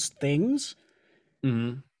about most things,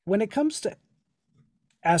 when it comes to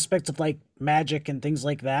aspects of like magic and things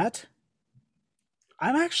like that,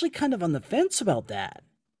 I'm actually kind of on the fence about that.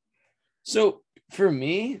 So for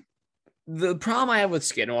me, the problem I have with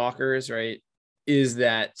skinwalkers, right, is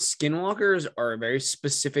that skinwalkers are a very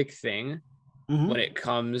specific thing when it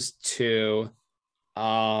comes to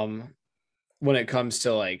like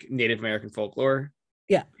Native American folklore.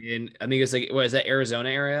 Yeah. And I think it's like, what is that, Arizona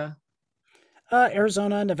area?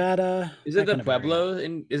 Arizona, Nevada. Is it the Pueblo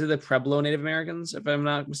is it the Pueblo Native Americans, if I'm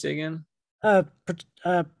not mistaken?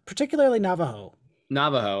 Particularly Navajo.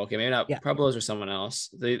 Navajo. Okay, maybe not. Yeah. Pueblos or someone else.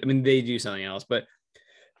 They do something else, but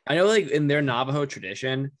I know like in their Navajo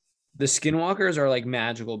tradition, the skinwalkers are like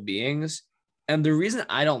magical beings. And the reason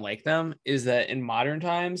I don't like them is that in modern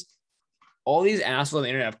times, all these assholes on the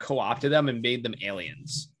internet have co-opted them and made them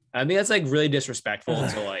aliens. I think that's like really disrespectful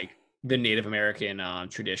to like the Native American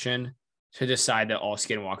tradition to decide that all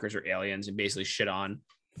skinwalkers are aliens and basically shit on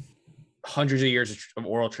hundreds of years of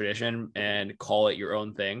oral tradition and call it your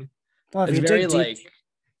own thing. Well, it's very like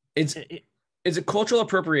it's a cultural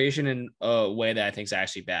appropriation in a way that I think is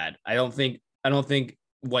actually bad. I don't think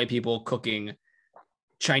white people cooking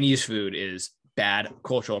Chinese food is bad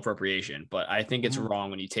cultural appropriation, but I think it's wrong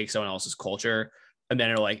when you take someone else's culture and then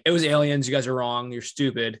they're like, it was aliens, you guys are wrong, you're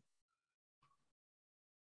stupid.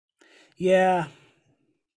 Yeah.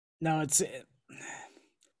 No,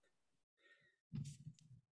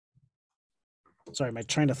 sorry, my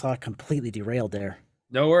train of thought completely derailed there.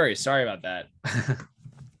 No worries. Sorry about that.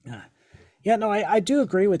 Yeah, no, I do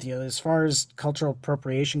agree with you as far as cultural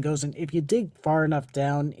appropriation goes. And if you dig far enough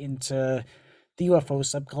down into the UFO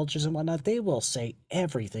subcultures and whatnot, they will say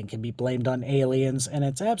everything can be blamed on aliens. And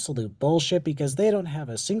it's absolute bullshit because they don't have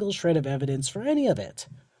a single shred of evidence for any of it.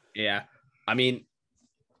 Yeah. I mean,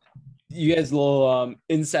 you guys a little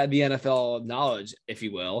inside the NFL knowledge, if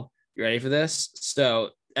you will. You ready for this? So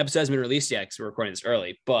episode hasn't been released yet because we're recording this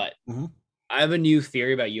early, but I have a new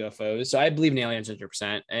theory about UFOs. So I believe in aliens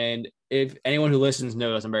 100%. And if anyone who listens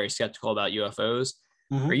knows I'm very skeptical about UFOs.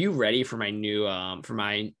 Are you ready for my new,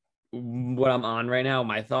 what I'm on right now?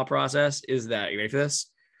 My thought process is that, you ready for this?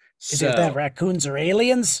 Is it that raccoons are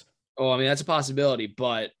aliens? Oh, I mean, that's a possibility.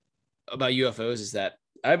 But about UFOs is that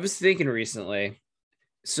I was thinking recently.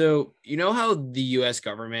 So, you know how the U.S.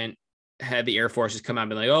 government had the Air Forces come out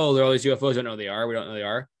and be like, oh, there are all these UFOs. I don't know who they are. We don't know who they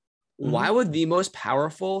are. Why would the most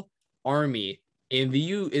powerful army in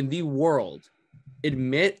the world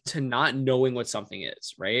admit to not knowing what something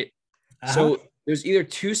is, right? So there's either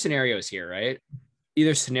two scenarios here, right?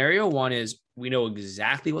 Either scenario one is we know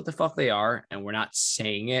exactly what the fuck they are and we're not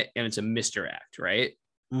saying it and it's a misdirect, right?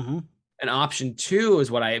 And option two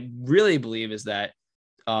is what I really believe is that,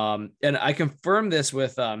 and I confirmed this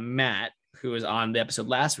with Matt, who was on the episode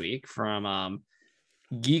last week from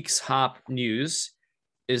Geeks Hop News,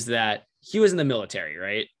 is that he was in the military,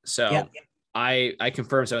 right? So I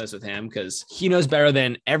confirmed some of this with him because he knows better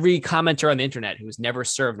than every commenter on the internet who's never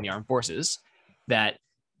served in the armed forces that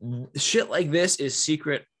shit like this is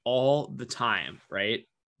secret all the time, right?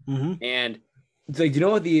 And like, you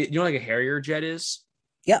know like a Harrier jet is?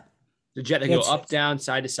 Yeah. The jet that go up, down,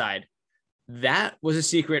 side to side. That was a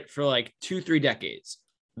secret for like 2-3 decades.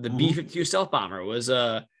 The B-52 stealth bomber was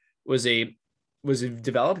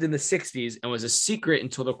developed in the 60s and was a secret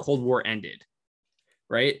until the Cold War ended,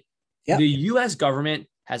 right? Yep. The U.S. government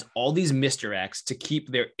has all these misdirects to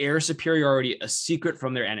keep their air superiority a secret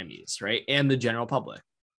from their enemies, right? And the general public.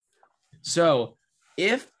 So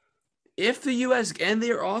if the U.S. and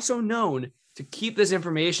they are also known to keep this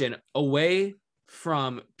information away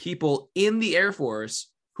from people in the Air Force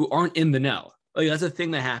who aren't in the know. Like that's a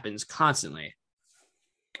thing that happens constantly.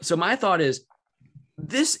 So my thought is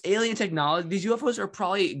this alien technology, these UFOs are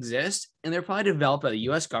probably exist and they're probably developed by the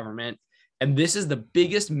US government. And this is the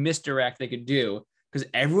biggest misdirect they could do because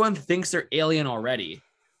everyone thinks they're alien already.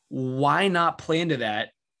 Why not play into that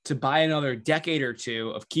to buy another decade or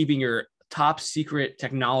two of keeping your top secret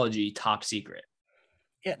technology top secret?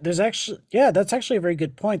 That's actually a very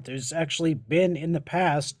good point. There's actually been in the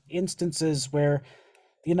past instances where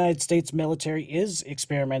the United States military is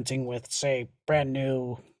experimenting with, say, brand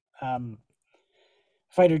new um,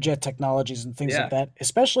 fighter jet technologies and things like Yeah. that,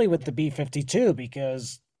 especially with the B-52,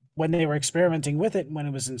 because when they were experimenting with it, when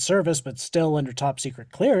it was in service but still under top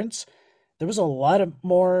secret clearance, there was a lot of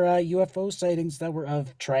more UFO sightings that were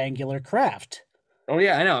of triangular craft. Oh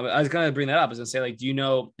yeah, I know. I was gonna bring that up. I was gonna say, like, do you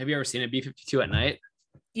know? Have you ever seen a B-52 at night?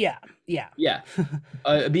 Yeah, yeah. Yeah,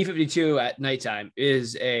 a B-52 at nighttime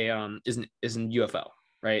is a isn't UFO,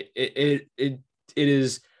 right? It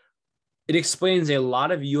is it explains a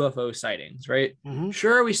lot of UFO sightings, right? Hmm.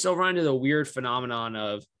 Sure, we still run into the weird phenomenon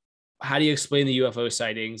of how do you explain the UFO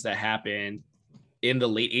sightings that happened in the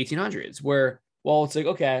late 1800s, where, well, it's like,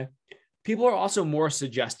 okay, people are also more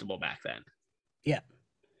suggestible back then. Yeah.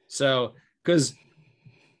 So, because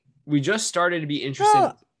we just started to be interested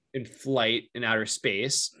Oh, in flight in outer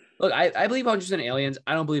space. Look, I believe 100% aliens.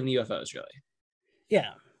 I don't believe in UFOs, really.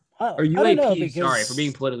 yeah. Or I don't know UAPs. Sorry for being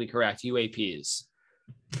because politically correct. UAPs.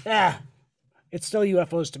 ah, it's still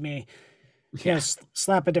UFOs to me. Yeah.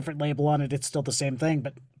 Slap a different label on it, it's still the same thing.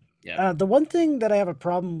 But Yeah. the one thing that I have a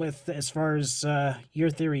problem with, as far as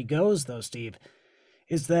your theory goes, though, Steve,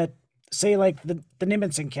 is that, say, like the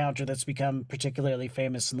Nimitz encounter that's become particularly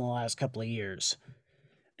famous in the last couple of years.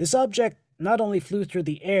 This object not only flew through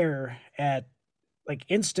the air at like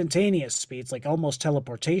instantaneous speeds, like almost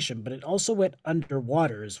teleportation, but it also went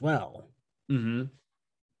underwater as well. Mm-hmm.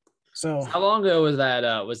 So, How long ago was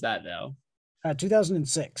that? Was that though?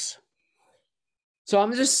 2006. So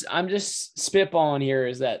I'm just spitballing here.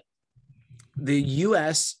 Is that the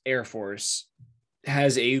U.S. Air Force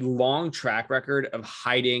has a long track record of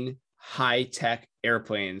hiding high tech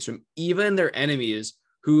airplanes from even their enemies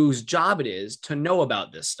whose job it is to know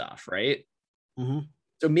about this stuff, right? Hmm.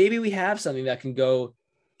 So maybe we have something that can go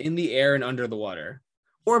in the air and under the water.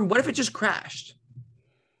 Or what if it just crashed?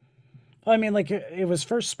 I mean, like it was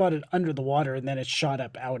first spotted under the water and then it shot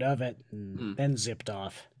up out of it and Hmm. then zipped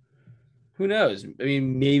off. Who knows? I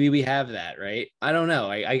mean, maybe we have that, right? I don't know.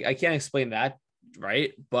 I can't explain that,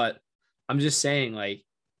 right? But I'm just saying, like,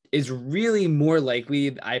 it's really more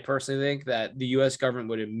likely, I personally think, that the US government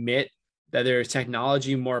would admit that there's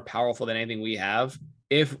technology more powerful than anything we have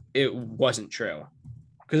if it wasn't true.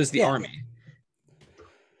 Because it's the Yeah. army.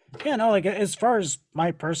 Yeah, no, like as far as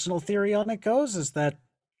my personal theory on it goes, is that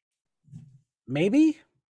maybe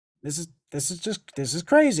this is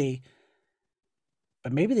crazy,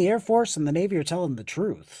 but maybe the Air Force and the Navy are telling the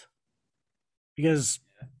truth. Because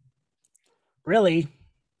really,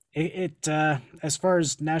 as far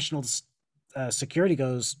as national security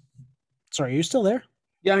goes, sorry, are you still there?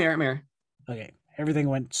 Yeah, I'm here. I'm here. Okay, everything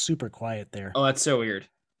went super quiet there. Oh, that's so weird.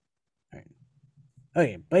 All right.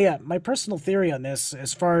 Okay, but yeah, my personal theory on this,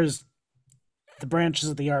 as far as the branches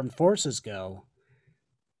of the armed forces go,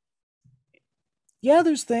 yeah,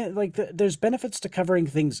 there's benefits to covering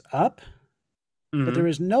things up, but there Mm-hmm.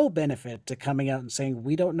 is no benefit to coming out and saying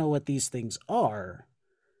we don't know what these things are.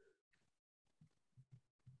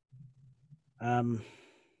 Um,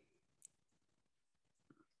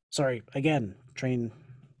 sorry, again, train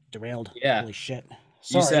derailed. Yeah. Holy shit.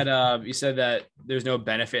 You said Sorry. you said that there's no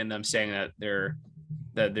benefit in them saying that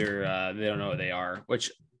they don't know what they are,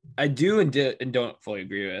 which I do and don't fully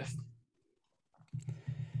agree with.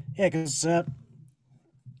 Yeah, because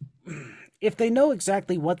if they know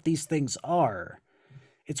exactly what these things are,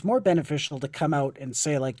 it's more beneficial to come out and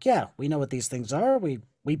say like, yeah, we know what these things are.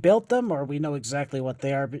 We built them, or we know exactly what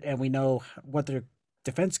they are, and we know what their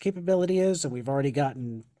defense capability is, and we've already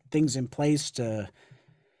gotten things in place to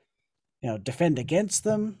defend against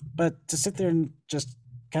them. But to sit there and just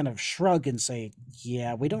kind of shrug and say,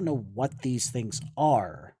 yeah, we don't know what these things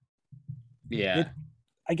are, Yeah. it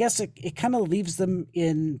I guess it kind of leaves them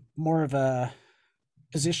in more of a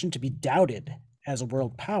position to be doubted as a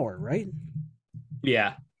world power, right?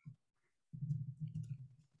 Yeah.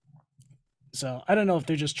 So I don't know if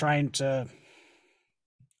they're just trying to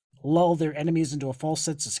lull their enemies into a false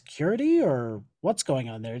sense of security or what's going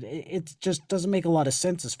on there. It just doesn't make a lot of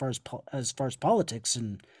sense as far as politics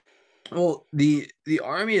and Well, the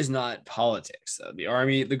army is not politics, though.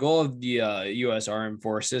 The goal of the U.S. Armed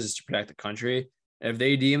Forces is to protect the country. And if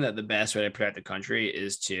they deem that the best way to protect the country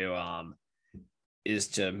is to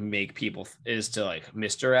make people is to like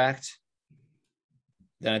misdirect,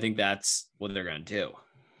 then I think that's what they're gonna do.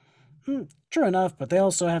 true enough, but they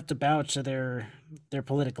also have to bow to their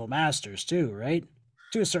political masters too, right?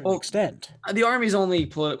 to a certain Well, extent. the Army's only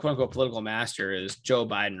quote unquote political master is Joe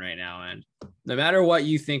Biden right now, and no matter what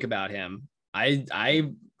you think about him,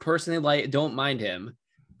 I personally don't mind him,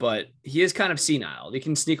 but he is kind of senile. They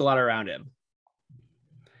can sneak a lot around him.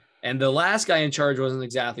 And the last guy in charge wasn't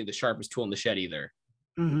exactly the sharpest tool in the shed either.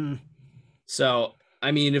 Hmm. So,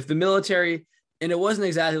 I mean, if the military, and it wasn't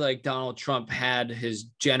exactly like Donald Trump had his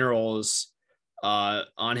generals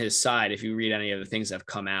on his side, if you read any of the things that have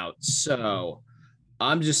come out. So,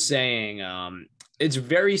 I'm just saying, it's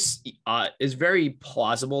very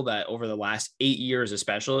plausible that over the last 8 years,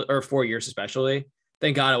 especially, or 4 years, especially,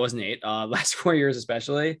 thank God it wasn't eight, last 4 years,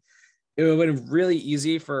 especially, it would have been really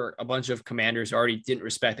easy for a bunch of commanders who already didn't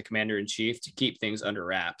respect the commander in chief to keep things under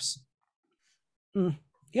wraps. Mm,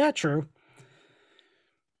 yeah, true.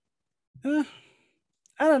 Uh,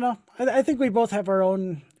 I don't know. I think we both have our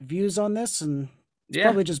own views on this, and it's Yeah,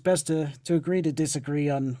 probably just best to agree to disagree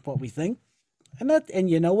on what we think. And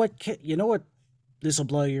you know what, this will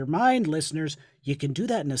blow your mind, listeners. You can do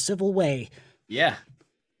that in a civil way. yeah,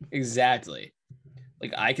 exactly.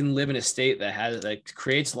 Like I can live in a state that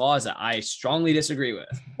creates laws that I strongly disagree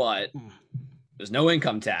with, but Mm. there's no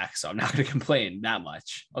income tax, so I'm not going to complain that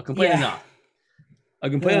much. I'll complain Yeah. enough. I'll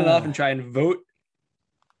complain enough Uh, and try and vote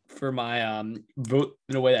for my vote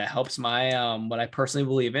in a way that helps my what I personally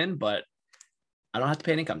believe in, but I don't have to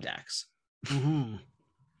pay an income tax. hmm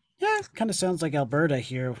Yeah, kind of sounds like Alberta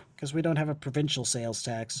here because we don't have a provincial sales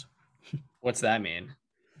tax. What's that mean?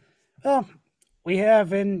 Well, we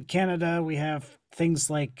have in Canada, we have things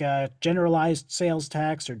like generalized sales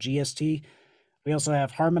tax or GST. We also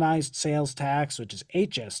have harmonized sales tax, which is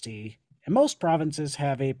HST. And most provinces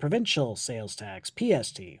have a provincial sales tax,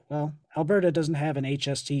 PST. Well, Alberta doesn't have an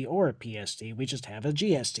HST or a PST. We just have a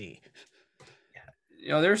GST.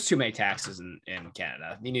 There's too many taxes in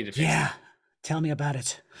Canada. You need to fix Yeah, that. tell me about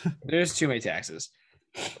it. There's too many taxes.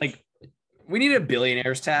 Like we need a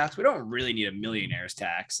billionaire's tax. We don't really need a millionaire's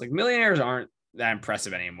tax. Like millionaires aren't that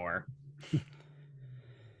impressive anymore.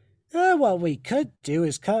 What we could do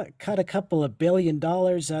is cut a couple of $1 billion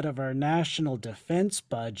out of our national defense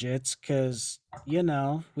budgets, because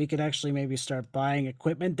we could actually maybe start buying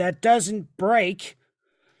equipment that doesn't break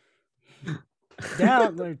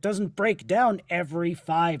down or doesn't break down every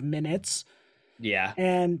 5 minutes, Yeah.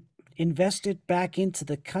 and invest it back into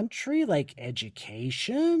the country, like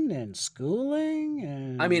education and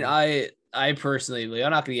schooling I mean, and I personally,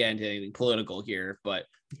 I'm not going to get into anything political here, but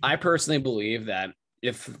I personally believe that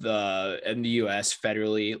if in the U.S.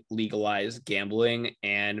 federally legalized gambling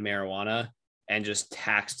and marijuana and just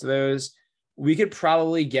taxed those, we could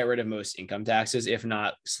probably get rid of most income taxes, if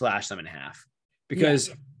not slash them in half, yeah, because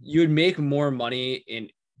you would make more money in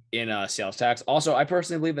sales tax. Also, I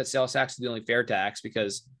personally believe that sales tax is the only fair tax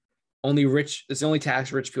because it's the only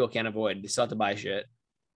tax rich people can't avoid. They still have to buy shit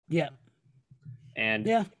yeah, and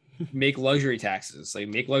yeah. make luxury taxes. Like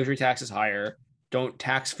make luxury taxes higher. Don't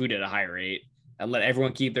tax food at a high rate and let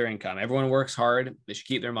everyone keep their income. Everyone works hard. They should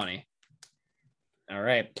keep their money. All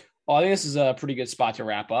right. Well, I think this is a pretty good spot to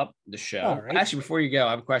wrap up the All show. right. Actually, before you go, I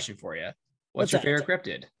have a question for you. What's What's your that?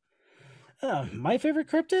 favorite cryptid? My favorite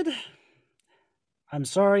cryptid? I'm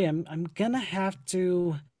sorry, I'm gonna have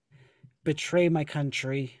to betray my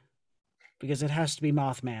country because it has to be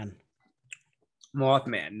Mothman.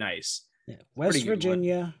 Mothman. Nice. Yeah, Pretty West good one.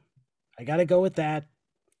 Virginia. I gotta go with that.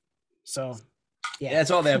 So, Yeah, yeah.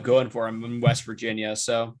 that's all they have going for them in West Virginia.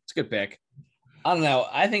 So it's a good pick. I don't know.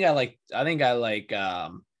 I think I like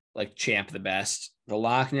Champ the best. The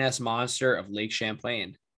Loch Ness Monster of Lake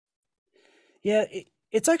Champlain. Yeah,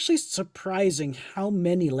 it's actually surprising how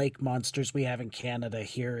many lake monsters we have in Canada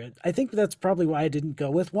here. I think that's probably why I didn't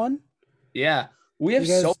go with one Yeah, we have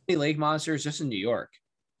so because, many lake monsters just in New York.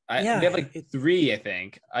 We have yeah, like three, I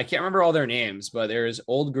think. I can't remember all their names, but there's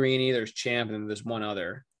Old Greenie, there's Champ, and there's one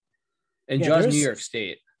other. And yeah, just New York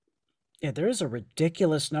State. there is a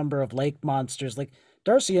ridiculous number of lake monsters. Like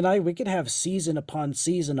Darcy and I, we could have season upon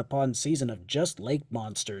season upon season of just lake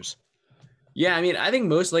monsters. Yeah, I mean, I think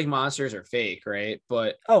most lake monsters are fake, right?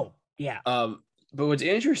 Oh, yeah. But what's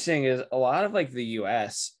interesting is a lot of like the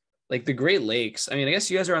US, like the Great Lakes. I mean, I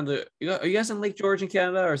guess you guys are are you guys in Lake George in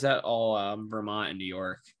Canada, or is that all Vermont and New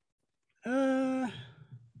York? I'm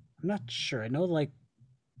not sure. I know like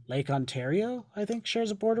Lake Ontario, I think,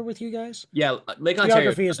 shares a border with you guys. Yeah, Lake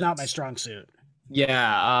Ontario Geography is not my does. strong suit.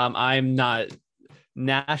 Yeah, I'm not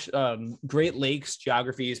Great Lakes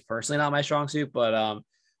geography is personally not my strong suit, but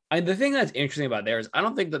the thing that's interesting about there is I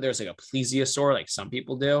don't think that there's like a plesiosaur like some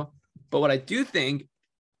people do, but what I do think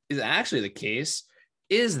is actually the case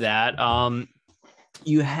is that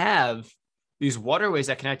you have these waterways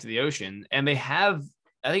that connect to the ocean, and they have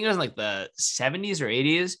I think it was in like the 70s or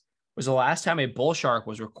 80s, was the last time a bull shark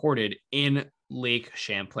was recorded in Lake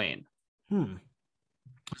Champlain.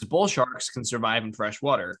 Because bull sharks can survive in fresh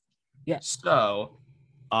water. Yes. So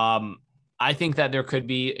I think that there could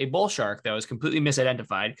be a bull shark that was completely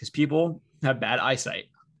misidentified because people have bad eyesight.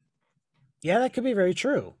 Yeah, that could be very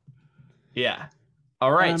true. Yeah.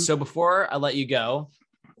 All right. Um, So before I let you go,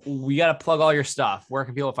 we got to plug all your stuff. Where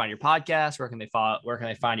can people find your podcast? Where can they follow? Where can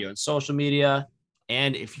they find you on social media?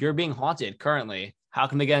 And if you're being haunted currently, how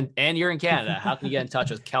can they get? And you're in Canada, how can you get in touch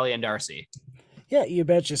with Kelly and Darcy? Yeah, you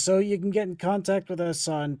betcha. So you can get in contact with us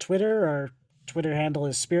on Twitter. Our Twitter handle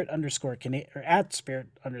is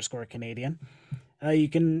spirit_Canadian. You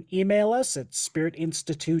can email us at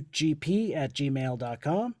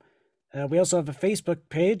spiritinstitutegp@gmail.com. We also have a Facebook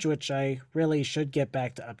page, which I really should get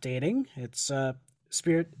back to updating. It's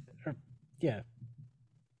Spirit, or, yeah,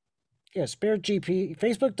 Spirit GP,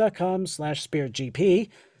 facebook.com/Spirit GP.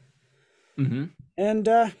 Mm-hmm. And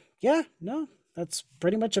yeah, no, that's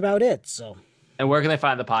pretty much about it. So, And where can they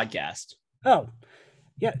find the podcast? oh,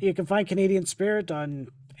 yeah, you can find Canadian Spirit on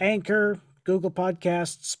Anchor, Google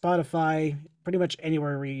Podcasts, Spotify, pretty much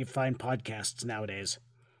anywhere where you find podcasts nowadays.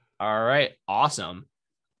 All right. Awesome.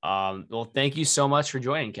 Well, thank you so much for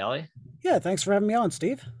joining, Kelly. Yeah, thanks for having me on,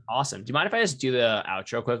 Steve. Awesome. Do you mind if I just do the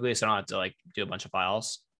outro quickly so I don't have to like do a bunch of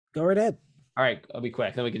files? Go right ahead. All right. I'll be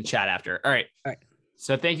quick. Then we can chat after. All right. All right.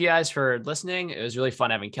 So thank you guys for listening. It was really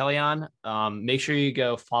fun having Kelly on. Make sure you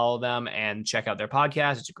go follow them and check out their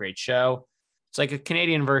podcast. It's a great show. It's like a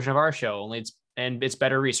Canadian version of our show, only it's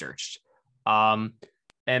better researched. And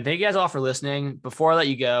thank you guys all for listening. Before I let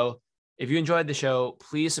you go, if you enjoyed the show,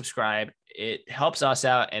 please subscribe. It helps us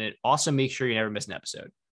out, and it also makes sure you never miss an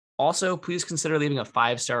episode. Also, please consider leaving a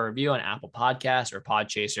 5-star review on Apple Podcasts or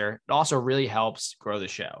Podchaser. It also really helps grow the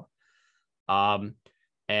show.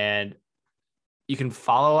 And you can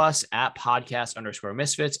follow us at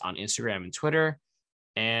podcast_misfits on Instagram and Twitter.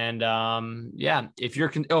 And yeah, if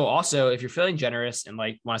you're also if you're feeling generous and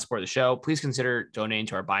like want to support the show, please consider donating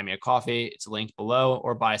to our Buy Me a Coffee. It's linked below,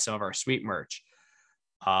 or buy some of our sweet merch.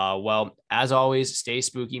 Well, as always, stay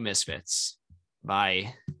spooky, misfits.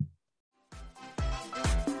 Bye.